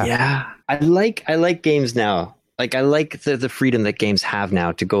like that. Yeah. I like games now. Like I like the freedom that games have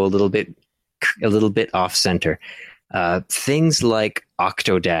now to go a little bit off center. Things like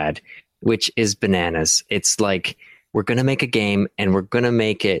Octodad, which is bananas. It's like, we're going to make a game and we're going to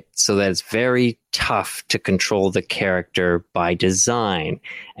make it so that it's very tough to control the character by design.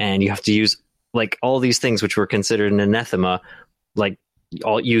 And you have to use like all these things which were considered an anathema, like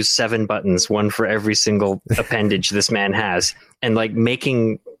I'll use 7 buttons, one for every single appendage this man has. And like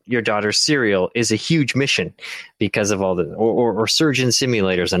making your daughter's cereal is a huge mission because of all the, or Surgeon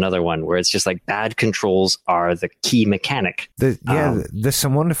Simulator is another one where it's just like bad controls are the key mechanic. There's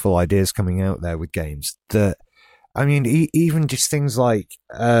some wonderful ideas coming out there with games that, I mean, even just things like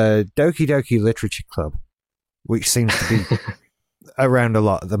Doki Doki Literature Club, which seems to be around a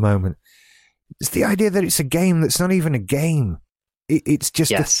lot at the moment. It's the idea that it's a game that's not even a game. It's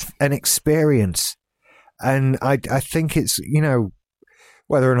just an experience. And I think it's,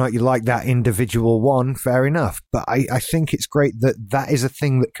 whether or not you like that individual one, fair enough. But I think it's great that is a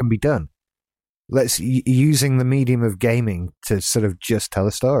thing that can be done. Using the medium of gaming to sort of just tell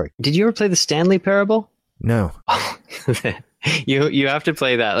a story. Did you ever play the Stanley Parable? No. You have to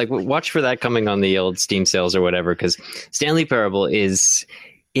play that. Like, watch for that coming on the old Steam sales or whatever, because Stanley Parable is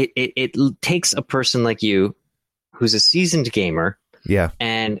it takes a person like you who's a seasoned gamer Yeah.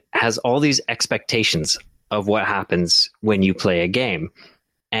 and has all these expectations of what happens when you play a game,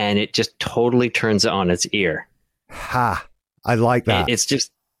 and it just totally turns it on its ear. Ha. I like that. It's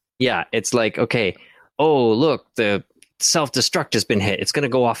just, yeah, it's like, okay, oh, look, the self-destruct has been hit. It's going to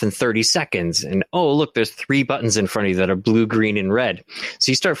go off in 30 seconds. And oh, look, there's 3 buttons in front of you that are blue, green, and red.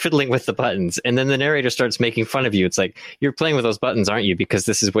 So you start fiddling with the buttons, and then the narrator starts making fun of you. It's like, you're playing with those buttons, aren't you? Because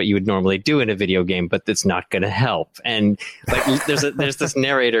this is what you would normally do in a video game, but it's not going to help. And like, there's this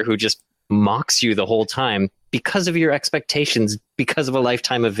narrator who just mocks you the whole time because of your expectations, because of a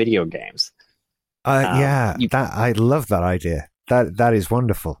lifetime of video games. I love that idea. That is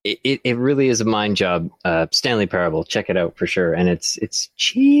wonderful. It really is a mind job. Stanley Parable, check it out for sure. And it's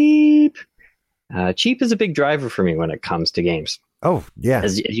cheap. Cheap is a big driver for me when it comes to games. Oh yeah,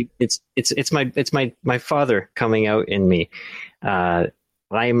 it's my father coming out in me. There's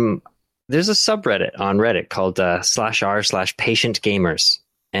a subreddit on Reddit called /r/patient gamers,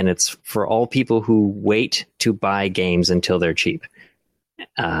 and it's for all people who wait to buy games until they're cheap.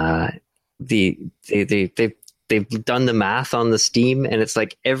 They've done the math on the Steam, and it's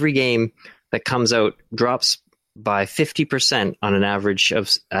like every game that comes out drops by 50% on an average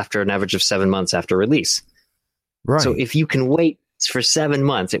of 7 months after release. Right. So if you can wait for 7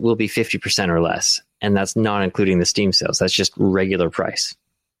 months, it will be 50% or less, and that's not including the Steam sales. That's just regular price.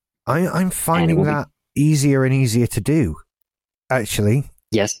 I'm finding that easier and easier to do, actually.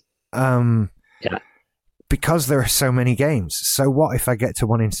 Yes. Yeah. Because there are so many games. So what if I get to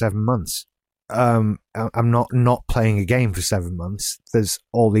one in 7 months? I'm not playing a game for 7 months. There's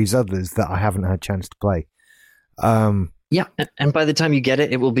all these others that I haven't had a chance to play. Yeah, and by the time you get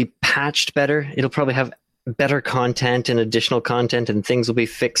it, it will be patched better. It'll probably have better content and additional content, and things will be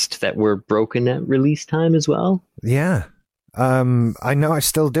fixed that were broken at release time as well. Yeah. I know I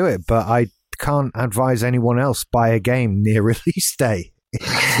still do it, but I can't advise anyone else buy a game near release day.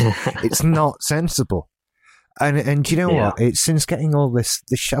 It's not sensible. And you know what? It's since getting all this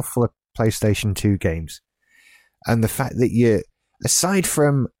shelf full of PlayStation 2 games, and the fact that you, aside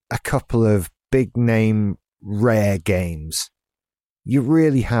from a couple of big name rare games, you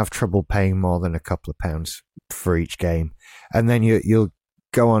really have trouble paying more than a couple of pounds for each game. And then you'll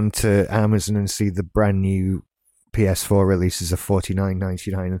go on to Amazon and see the brand new PS4 releases of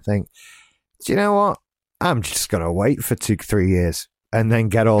 $49.99 and think, do you know what? I'm just gonna wait for 2-3 years and then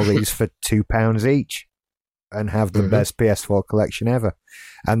get all these for £2 each and have the best PS4 collection ever.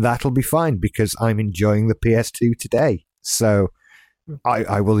 And that'll be fine because I'm enjoying the PS2 today. So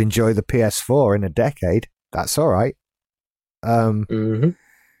I will enjoy the PS4 in a decade. That's all right. So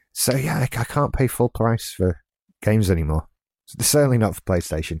yeah, I can't pay full price for games anymore. Certainly not for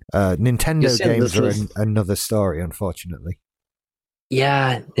PlayStation. Nintendo games are another story, unfortunately.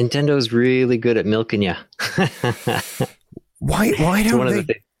 Yeah, Nintendo's really good at milking you. Why don't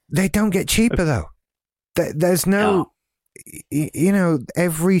they don't get cheaper though? There's no,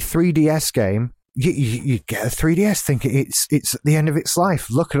 every 3DS game, you get a 3DS, think it's at the end of its life.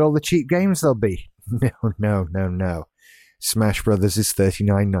 Look at all the cheap games there'll be. No. Smash Brothers is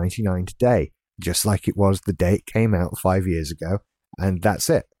 $39.99 today, just like it was the day it came out 5 years ago, and that's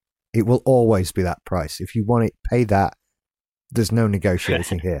it. It will always be that price. If you want it, pay that. There's no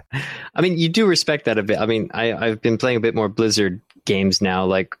negotiating here. I mean, you do respect that a bit. I mean, I've been playing a bit more Blizzard games now,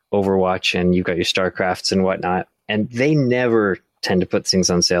 like Overwatch, and you've got your StarCrafts and whatnot, and they never tend to put things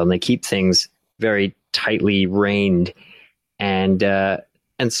on sale, and they keep things very tightly reined. And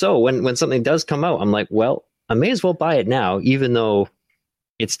so when something does come out, I'm like, well, I may as well buy it now, even though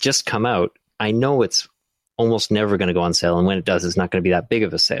it's just come out. I know it's almost never going to go on sale, and when it does, it's not going to be that big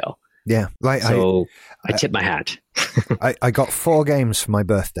of a sale. Yeah, like so I tip my hat. I got 4 games for my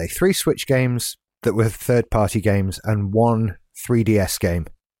birthday, 3 Switch games that were third-party games, and 1 3DS game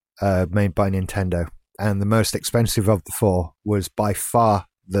made by Nintendo. And the most expensive of the 4 was by far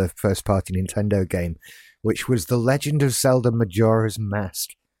the first-party Nintendo game, which was The Legend of Zelda Majora's Mask.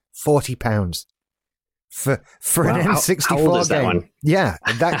 £40 for an N64 how old is game. That one? Yeah,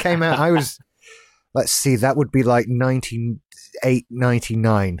 that came out. I was, let's see, that would be like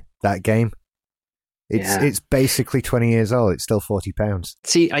 1999. That game. It's basically 20 years old. It's still £40.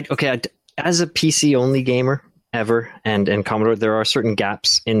 See, as a PC only gamer ever, and Commodore, there are certain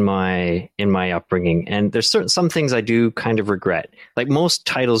gaps in my upbringing, and there's some things I do kind of regret. Like most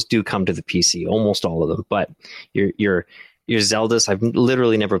titles do come to the PC, almost all of them. But your Zeldas, I've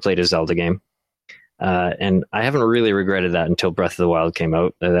literally never played a Zelda game. And I haven't really regretted that until Breath of the Wild came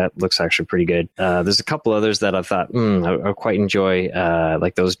out. That looks actually pretty good. There's a couple others that I thought I quite enjoy,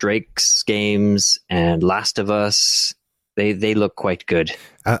 like those Drake's games and Last of Us. They look quite good.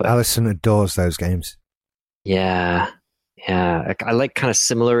 Alison adores those games. Yeah. Yeah. I like kind of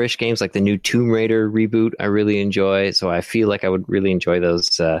similar-ish games, like the new Tomb Raider reboot. I really enjoy. So I feel like I would really enjoy those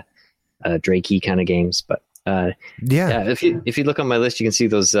Drakey kind of games. But yeah, if you look on my list, you can see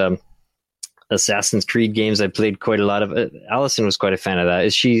those Assassin's Creed games. I played quite a lot of. Allison was quite a fan of that.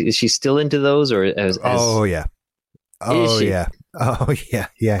 Is she still into those, or oh yeah, oh yeah, oh yeah,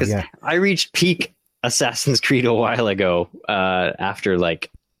 yeah. I reached peak Assassin's Creed a while ago, after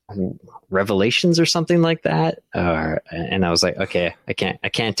like Revelations or something like that, and I was like, okay, I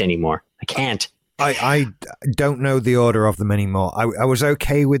can't anymore. I can't. I don't know the order of them anymore. I was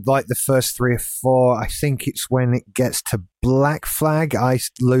okay with like the first 3 or 4. I think it's when it gets to Black Flag, I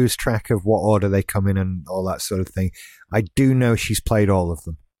lose track of what order they come in and all that sort of thing. I do know she's played all of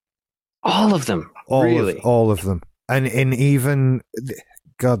them. All of them? Really? All of them. And in even,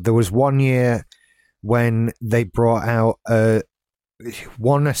 God, there was one year when they brought out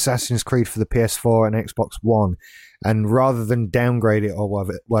one Assassin's Creed for the PS4 and Xbox One, and rather than downgrade it or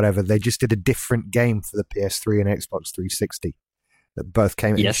whatever, they just did a different game for the PS3 and Xbox 360 that both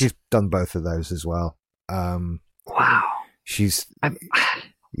came in. Yes. She's done both of those as well. Wow.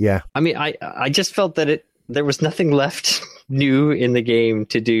 Yeah. I mean, I just felt that there was nothing left new in the game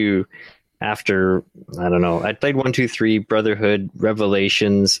to do after, I don't know. I played 1, 2, 3, Brotherhood,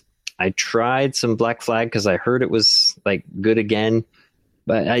 Revelations. I tried some Black Flag because I heard it was like good again,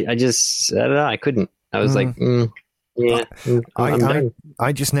 but I don't know. I couldn't. I was like, yeah.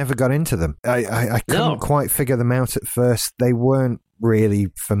 I just never got into them. I couldn't quite figure them out at first. They weren't really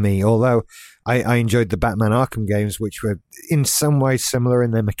for me, although I enjoyed the Batman Arkham games, which were in some ways similar in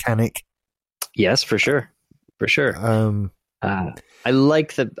their mechanic. Yes, for sure. I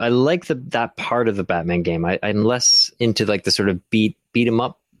like that part of the Batman game. I'm less into like the sort of beat 'em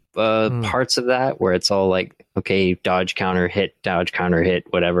up parts of that, where it's all like, okay, dodge counter hit,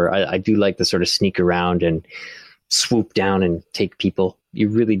 whatever. I do like the sort of sneak around and swoop down and take people. You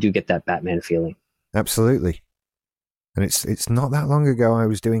really do get that Batman feeling. Absolutely. And it's not that long ago I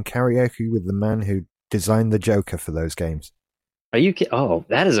was doing karaoke with the man who designed the Joker for those games. Are you kidding? Oh,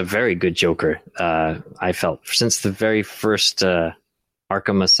 that is a very good Joker. I felt since the very first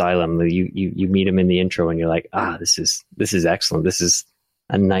Arkham Asylum, you meet him in the intro and you're like, this is excellent. This is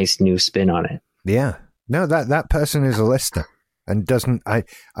a nice new spin on it. Yeah. No, that person is a lister and doesn't, I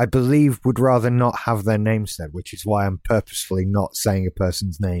believe, would rather not have their name said, which is why I'm purposefully not saying a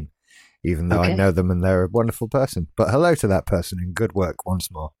person's name, even though I know them and they're a wonderful person. But hello to that person and good work once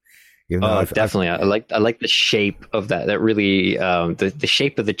more. Definitely. I like the shape of that. That really, the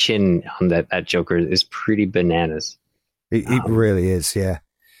shape of the chin on that Joker is pretty bananas. It really is, yeah.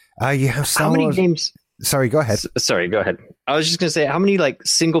 You have Star How many Wars... games? Sorry, go ahead. Sorry, go ahead. I was just going to say, how many like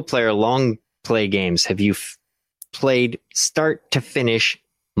single player long play games have you played start to finish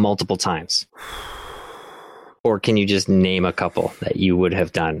multiple times? Or can you just name a couple that you would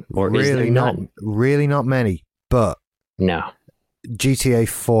have done? Or really is there none? Really not many, but no. GTA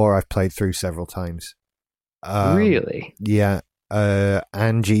 4 I've played through several times. Really? Yeah,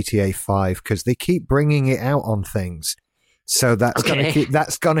 and GTA 5 because they keep bringing it out on things, so that's gonna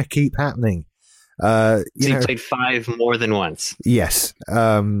keep happening. So you played 5 more than once. Yes,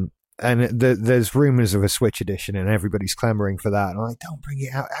 and there's rumors of a Switch edition, and everybody's clamoring for that. And I'm like, don't bring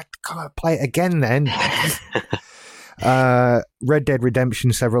it out! I can't play it again. Then Red Dead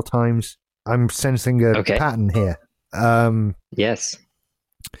Redemption several times. I'm sensing a pattern here. Yes.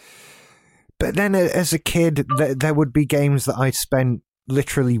 But then as a kid, there would be games that I spent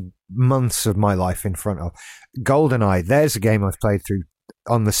literally months of my life in front of. GoldenEye, there's a game I've played through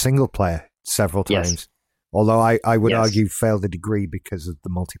on the single player several times. Yes. Although I would argue failed a degree because of the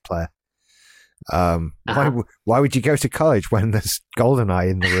multiplayer. Why would you go to college when there's GoldenEye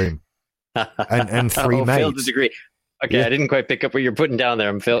in the room? and 3 mates. Failed a degree. Okay, yeah. I didn't quite pick up what you're putting down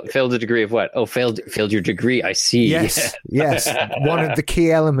there. Failed a degree of what? Oh, failed your degree. I see. Yes. One of the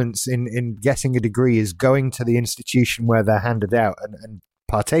key elements in getting a degree is going to the institution where they're handed out and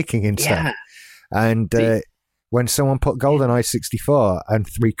partaking in stuff. And when someone put GoldenEye 64 and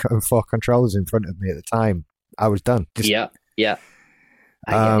 4 controllers in front of me at the time, I was done. Yeah.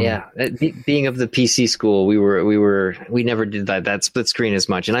 Being of the PC school, we never did that split screen as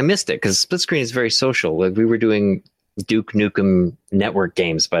much, and I missed it because split screen is very social. Like we were doing Duke Nukem network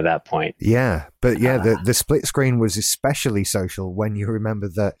games by that point. Yeah, but the split screen was especially social when you remember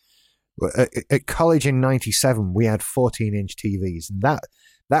that at college in '97 we had 14-inch TVs, and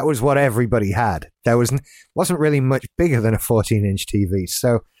that was what everybody had. There wasn't really much bigger than a 14-inch TV.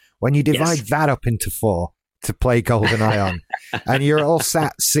 So when you divide that up into 4 to play GoldenEye on, and you're all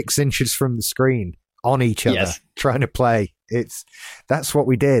sat 6 inches from the screen, on each other, trying to play. That's what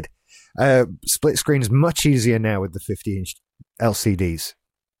we did. Split screen is much easier now with the 50-inch LCDs.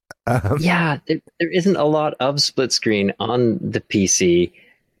 There isn't a lot of split screen on the PC,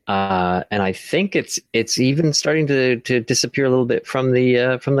 and I think it's even starting to disappear a little bit from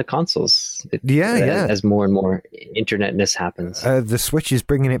the consoles. As more and more internetness happens. The Switch is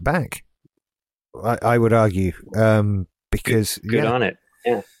bringing it back. I would argue, because good on it.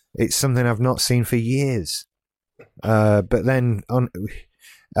 Yeah, it's something I've not seen for years. But then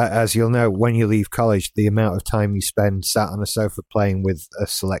as you'll know, when you leave college, the amount of time you spend sat on a sofa playing with a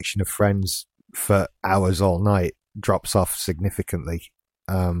selection of friends for hours all night drops off significantly.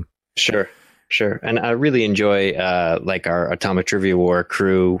 Sure. And I really enjoy like our Atomic Trivia War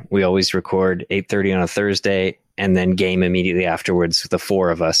crew. We always record 8:30 on a Thursday and then game immediately afterwards, the four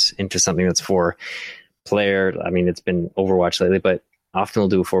of us, into something that's 4-player. I mean, it's been Overwatch lately, but often we'll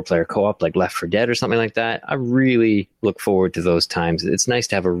do a 4-player co-op like Left 4 Dead or something like that. I really look forward to those times. It's nice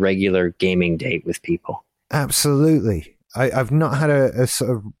to have a regular gaming date with people. Absolutely. I've not had a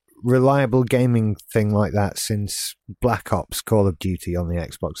sort of reliable gaming thing like that since Black Ops Call of Duty on the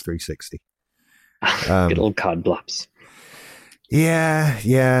Xbox 360. Good old COD Blops.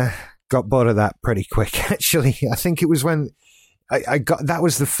 Yeah. Got bored of that pretty quick, actually. I think it was when that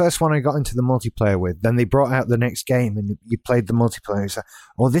was the first one I got into the multiplayer with. Then they brought out the next game and you played the multiplayer. It's like,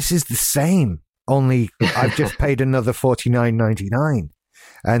 oh, this is the same, only I've just paid another $49.99.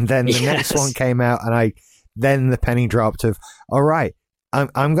 And then the next one came out and then the penny dropped of, all right,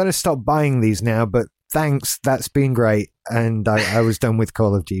 I'm going to stop buying these now, but thanks, that's been great. And I was done with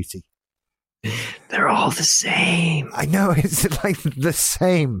Call of Duty. They're all the same. I know, it's like the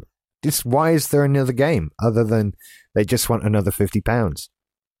same. Just why is there another game other than they just want another £50?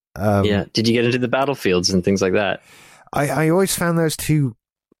 Did you get into the battlefields and things like that? I always found those two.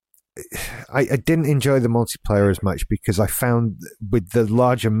 I didn't enjoy the multiplayer as much because I found with the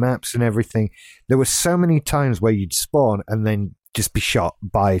larger maps and everything, there were so many times where you'd spawn and then just be shot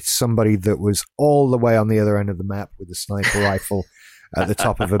by somebody that was all the way on the other end of the map with a sniper rifle at the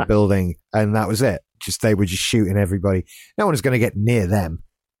top of a building, and that was it. They were just shooting everybody. No one was going to get near them.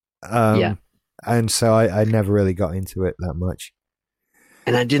 And so I never really got into it that much.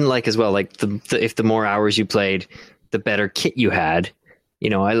 And I didn't like as well, like if the more hours you played, the better kit you had. You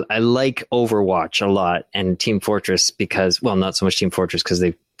know, I like Overwatch a lot and Team Fortress because, well, not so much Team Fortress because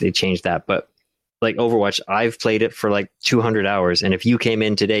they changed that, but like Overwatch, I've played it for like 200 hours. And if you came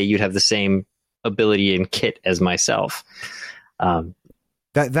in today, you'd have the same ability and kit as myself.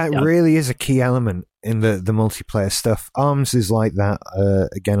 That really is a key element in the multiplayer stuff. ARMS is like that,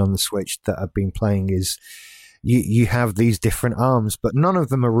 again, on the Switch that I've been playing is you have these different arms, but none of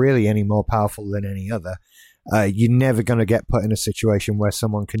them are really any more powerful than any other. You're never going to get put in a situation where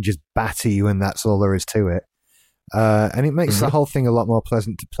someone can just batter you and that's all there is to it. And it makes the whole thing a lot more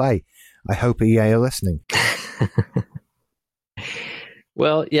pleasant to play. I hope EA are listening.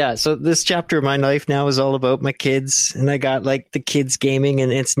 Well, yeah, so this chapter of my life now is all about my kids, and I got like the kids gaming,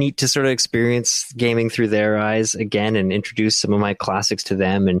 and it's neat to sort of experience gaming through their eyes again and introduce some of my classics to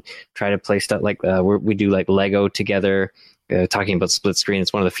them and try to play stuff like we do like Lego together. Talking about split screen,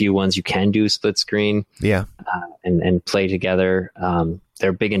 it's one of the few ones you can do split screen. Yeah, and play together.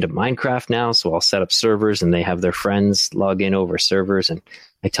 They're big into Minecraft now, so I'll set up servers and they have their friends log in over servers, and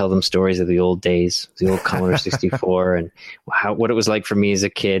I tell them stories of the old days, the old Commodore 64, and what it was like for me as a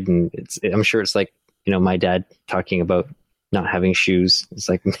kid. And I'm sure it's like, you know, my dad talking about not having shoes. It's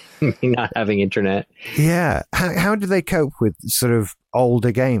like me not having internet. Yeah. How do they cope with sort of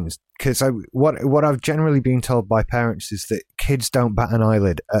older games? Because what I've generally been told by parents is that kids don't bat an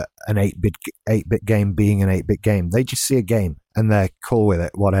eyelid at an 8-bit game being an 8-bit game. They just see a game and they're cool with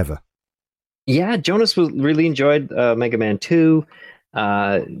it, whatever. Yeah, Jonas really enjoyed Mega Man 2.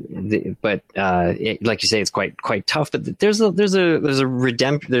 Like you say, it's quite tough. But there's a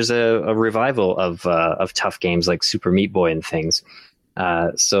revival of tough games like Super Meat Boy and things.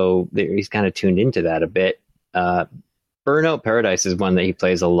 So he's kind of tuned into that a bit. Burnout Paradise is one that he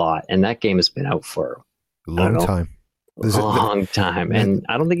plays a lot, and that game has been out for a long time. And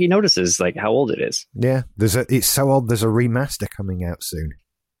I don't think he notices like how old it is. Yeah, it's so old. There's a remaster coming out soon.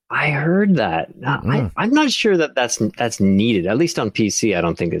 I heard that. I'm not sure that's needed. At least on PC, I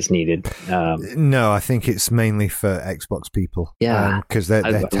don't think it's needed. No, I think it's mainly for Xbox people. Yeah, because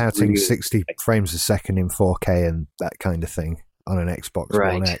they're touting 60 frames a second in 4K and that kind of thing on an Xbox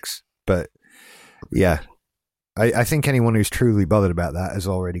One X. But yeah, I think anyone who's truly bothered about that has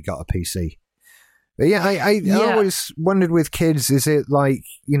already got a PC. But yeah, I always wondered with kids, is it like,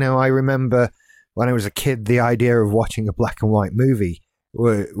 you know, I remember when I was a kid, the idea of watching a black and white movie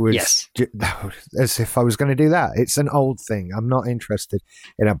was Yes. as if I was going to do that. It's an old thing. I'm not interested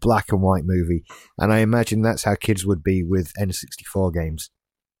in a black and white movie, and I imagine that's how kids would be with N64 games.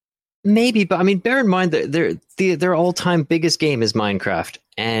 Maybe, but I mean, bear in mind that their all-time biggest game is Minecraft,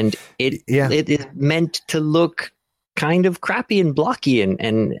 and it is meant to look kind of crappy and blocky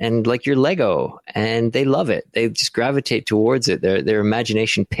and like your Lego, and they love it. They just gravitate towards it. Their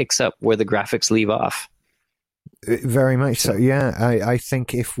imagination picks up where the graphics leave off. Very much so. Yeah, I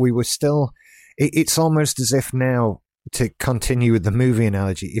think if we were still, it's almost as if now, to continue with the movie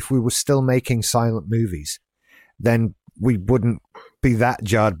analogy, if we were still making silent movies, then we wouldn't be that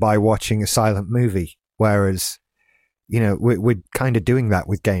jarred by watching a silent movie. Whereas, we're kind of doing that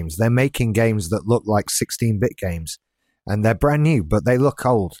with games. They're making games that look like 16-bit games, and they're brand new, but they look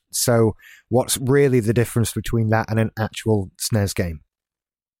old. So what's really the difference between that and an actual SNES game?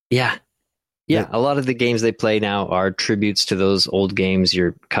 Yeah. Yeah, a lot of the games they play now are tributes to those old games,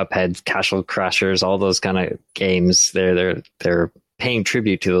 your Cuphead, Castle Crashers, all those kind of games. They're paying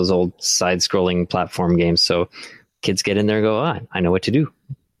tribute to those old side-scrolling platform games. So kids get in there and go, I know what to do.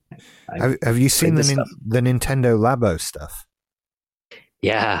 Have you seen the Nintendo Labo stuff?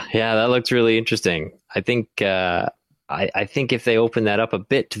 Yeah, that looks really interesting. I think I think if they open that up a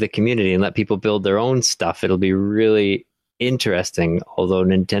bit to the community and let people build their own stuff, it'll be really interesting, although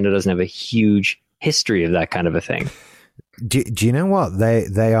Nintendo doesn't have a huge history of that kind of a thing. Do you know what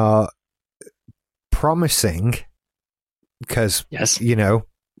they are promising? Because yes,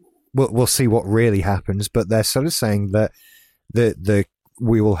 we'll see what really happens, but they're sort of saying that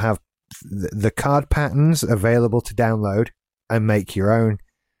we will have the card patterns available to download and make your own,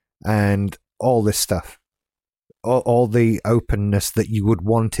 and all this stuff. All the openness that you would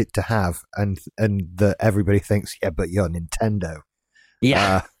want it to have, and that everybody thinks, yeah, but you're Nintendo.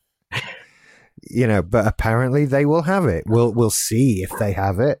 Yeah. But apparently they will have it. We'll see if they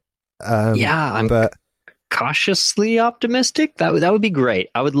have it. I'm cautiously optimistic. That would be great.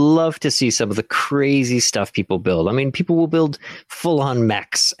 I would love to see some of the crazy stuff people build. I mean, people will build full-on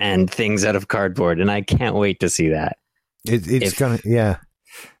mechs and things out of cardboard, and I can't wait to see that. It's gonna, yeah.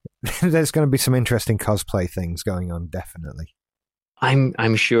 There's going to be some interesting cosplay things going on, definitely.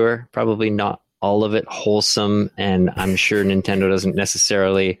 I'm sure, probably not all of it wholesome, and I'm sure Nintendo doesn't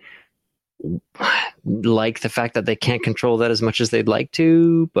necessarily like the fact that they can't control that as much as they'd like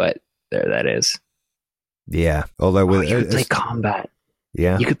to, but there that is. Yeah, although you could play combat.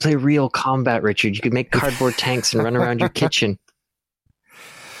 Yeah, you could play real combat, Richard. You could make cardboard tanks and run around your kitchen.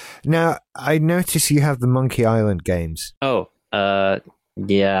 Now, I notice you have the Monkey Island games. Oh,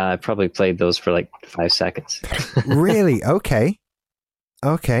 yeah, I probably played those for like 5 seconds. Really? Okay.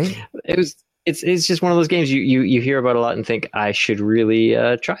 It's just one of those games you hear about a lot and think I should really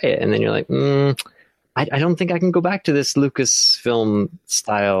try it, and then you're like, I don't think I can go back to this Lucasfilm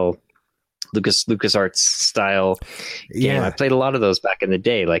style, LucasArts style game. Yeah. I played a lot of those back in the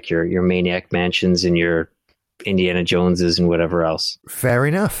day, like your Maniac Mansions and your Indiana Joneses and whatever else. Fair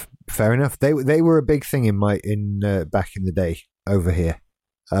enough. They were a big thing in back in the day over here.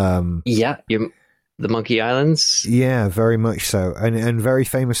 The Monkey Islands. Yeah, very much so, and very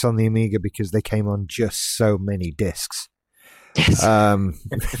famous on the Amiga because they came on just so many discs. Yes.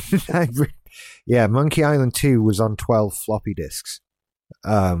 Yeah, Monkey Island 2 was on 12 floppy disks.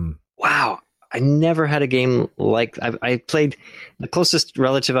 Wow. I never had a game like I played. The closest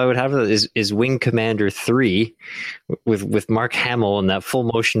relative I would have is Wing Commander 3 with Mark Hamill and that full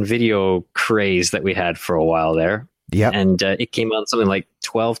motion video craze that we had for a while there. Yeah, and it came on something like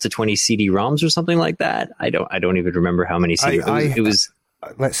 12 to 20 CD-ROMs or something like that. I don't even remember how many CD. It was.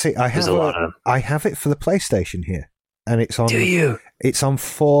 Let's see. I have it for the PlayStation here, and it's on. Do you? It's on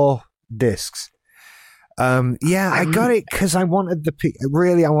 4 discs. I got it because I wanted the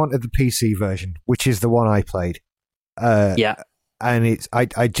PC version, which is the one I played. Yeah, and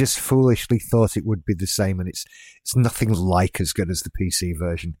I just foolishly thought it would be the same, and it's nothing like as good as the PC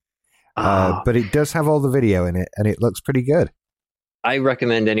version. But it does have all the video in it, and it looks pretty good. I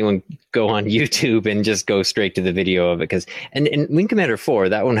recommend anyone go on YouTube and just go straight to the video of it, because and Wing Commander 4,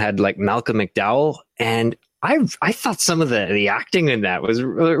 that one had like Malcolm McDowell, and I thought some of the acting in that was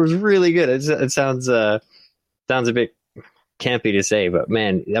really good. It sounds a bit campy to say, but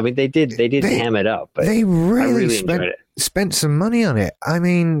man, I mean they did ham it up. But they really enjoyed it. Spent some money on it. I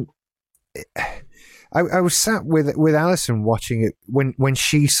mean, I was sat with Alison watching it when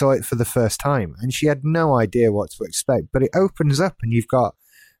she saw it for the first time, and she had no idea what to expect. But it opens up, and you've got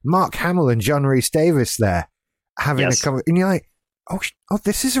Mark Hamill and John Rhys Davies there having a conversation, and you're like, oh,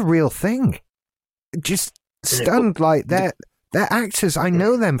 this is a real thing. Just stunned, like they're actors. I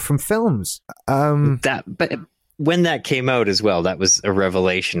know them from films. But when that came out as well, that was a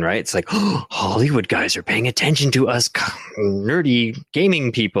revelation, right? It's like, oh, Hollywood guys are paying attention to us nerdy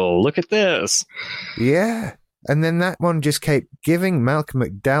gaming people. Look at this. Yeah. And then that one just kept giving. Malcolm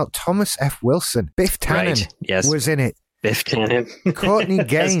McDowell, Thomas F. Wilson, Biff Tannen was in it. Biff Tannen. Courtney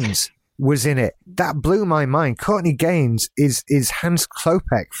Gaines was in it. That blew my mind. Courtney Gaines is Hans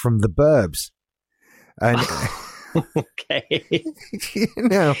Klopek from The Burbs. And, okay. you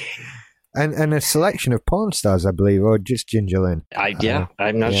know, and a selection of porn stars, I believe, or just Ginger Lynn.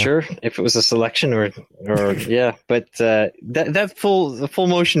 I'm not sure if it was a selection or yeah, but that full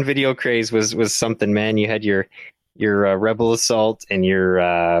motion video craze was something, man. You had your Rebel Assault and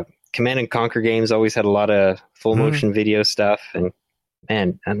your Command and Conquer games always had a lot of full motion video stuff, and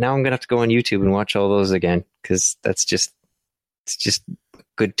man, now I'm gonna have to go on YouTube and watch all those again because it's just a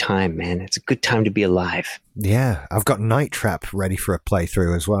good time, man. It's a good time to be alive. Yeah, I've got Night Trap ready for a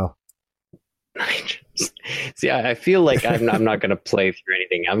playthrough as well. See, I feel like I'm not going to play through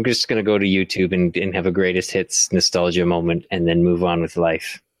anything. I'm just going to go to YouTube and have a greatest hits nostalgia moment and then move on with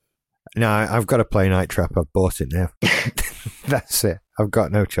life. No, I've got to play Night Trap. I've bought it now. That's it. I've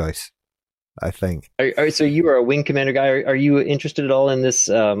got no choice, I think. So you are a Wing Commander guy. Are you interested at all in this?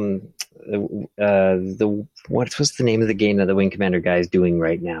 What's the name of the game that the Wing Commander guy is doing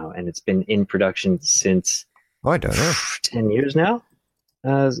right now? And it's been in production since I don't know 10 years now.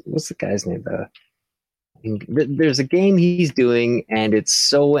 What's the guy's name? There's a game he's doing, and it's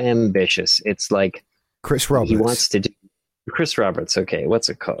so ambitious. It's like Chris Roberts. He wants to do Chris Roberts. Okay, what's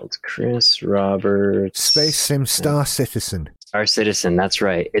it called? Chris Roberts. Space Sim Star Citizen. Star Citizen. That's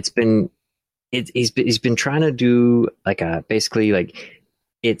right. He's been trying to do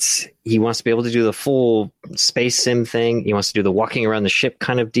he wants to be able to do the full space sim thing. He wants to do the walking around the ship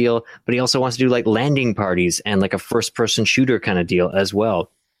kind of deal, but he also wants to do like landing parties and like a first person shooter kind of deal as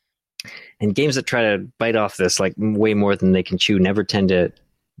well. And games that try to bite off this like way more than they can chew never tend to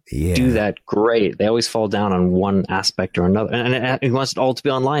do that great. They always fall down on one aspect or another. And he wants it all to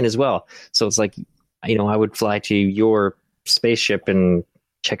be online as well. So it's like, I would fly to your spaceship and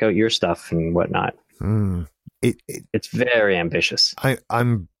check out your stuff and whatnot. It's very ambitious.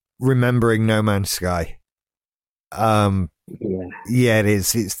 I'm remembering No Man's Sky. Yeah, it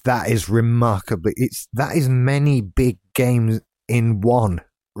is. That is remarkably. That is many big games in one,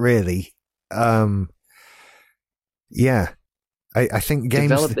 really. Yeah, I think games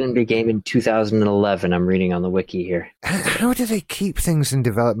development began in 2011. I'm reading on the wiki here. How do they keep things in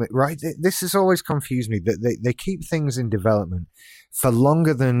development? Right, this has always confused me that they keep things in development for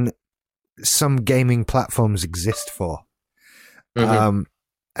longer than some gaming platforms exist for. And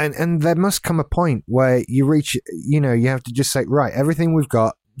there must come a point where you reach, you have to just say, right, everything we've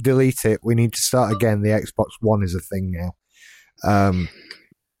got, delete it. We need to start again. The Xbox One is a thing now.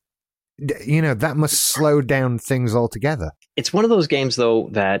 That must slow down things altogether. It's one of those games, though,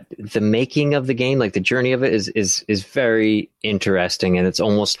 that the making of the game, like the journey of it, is very interesting, and it's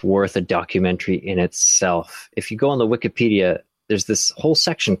almost worth a documentary in itself. If you go on the Wikipedia, there's this whole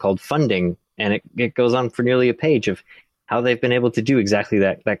section called funding, and it goes on for nearly a page of how they've been able to do exactly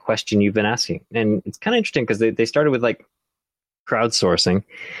that question you've been asking. And it's kind of interesting because they started with like crowdsourcing.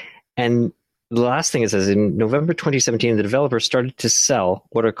 And the last thing it says, in November 2017, the developer started to sell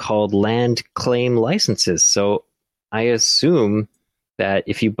what are called land claim licenses. So I assume that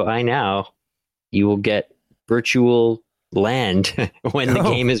if you buy now, you will get virtual land when the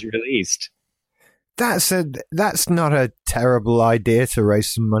game is released. That's not a terrible idea to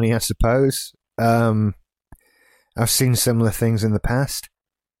raise some money, I suppose. I've seen similar things in the past.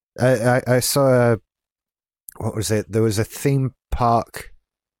 I saw what was it? There was a theme park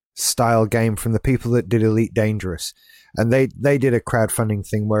style game from the people that did Elite Dangerous, and they did a crowdfunding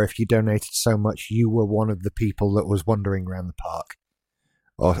thing where if you donated so much, you were one of the people that was wandering around the park,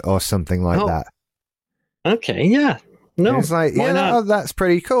 or something like that. Okay, yeah. No, it's like, that's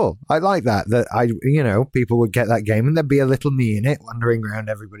pretty cool. I like that people would get that game and there'd be a little me in it wandering around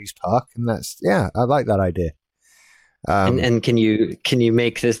everybody's park, and I like that idea. And can you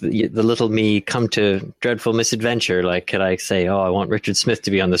make the little me come to dreadful misadventure? Like, could I say, I want Richard Smith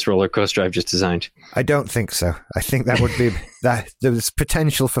to be on this roller coaster I've just designed? I don't think so. I think that would be that there's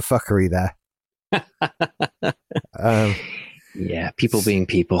potential for fuckery there. Yeah, people being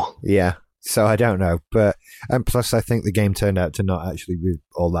people. Yeah. So I don't know, and plus I think the game turned out to not actually be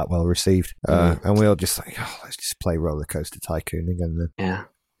all that well received, and we all just like, let's just play Roller Coaster Tycoon again then. Yeah,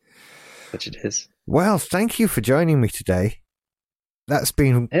 which it is. Well, thank you for joining me today. That's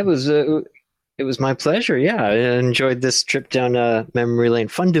been it was my pleasure. Yeah, I enjoyed this trip down memory lane.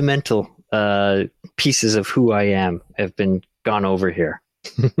 Fundamental pieces of who I am have been gone over here.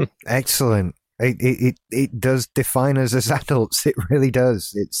 Excellent. It does define us as adults. It really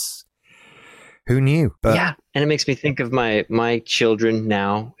does. It's who knew? But yeah, and it makes me think of my children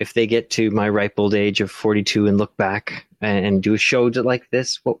now. If they get to my ripe old age of 42 and look back and do a show like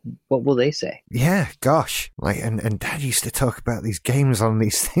this, what will they say? Yeah, gosh. And Dad used to talk about these games on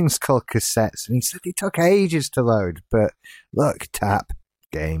these things called cassettes, and he said it took ages to load. But look, tap,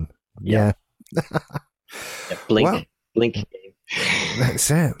 game. Yeah. Blink game.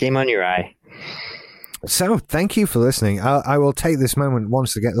 That's it. Game on your eye. So, thank you for listening. I will take this moment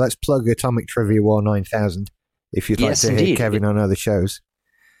once again. Let's plug Atomic Trivia War 9000 if you'd like to hear Kevin on other shows.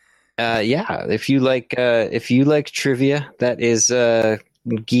 If you like trivia that is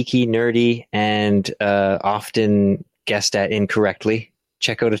geeky, nerdy, and often guessed at incorrectly,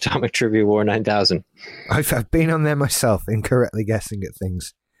 check out Atomic Trivia War 9000. I've been on there myself, incorrectly guessing at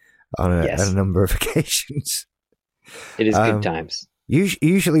things on a number of occasions. It is good times.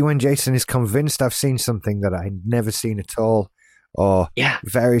 Usually when Jason is convinced I've seen something that I'd never seen at all, or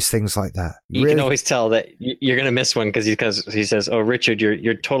various things like that. You can always tell that you're going to miss one because he says, "Oh, Richard,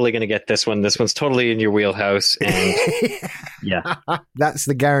 you're totally going to get this one. This one's totally in your wheelhouse." And that's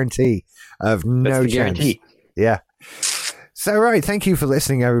the guarantee of no chance. Guarantee. Yeah. So, right, thank you for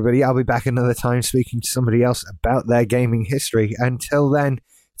listening, everybody. I'll be back another time speaking to somebody else about their gaming history. Until then,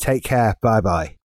 take care. Bye-bye.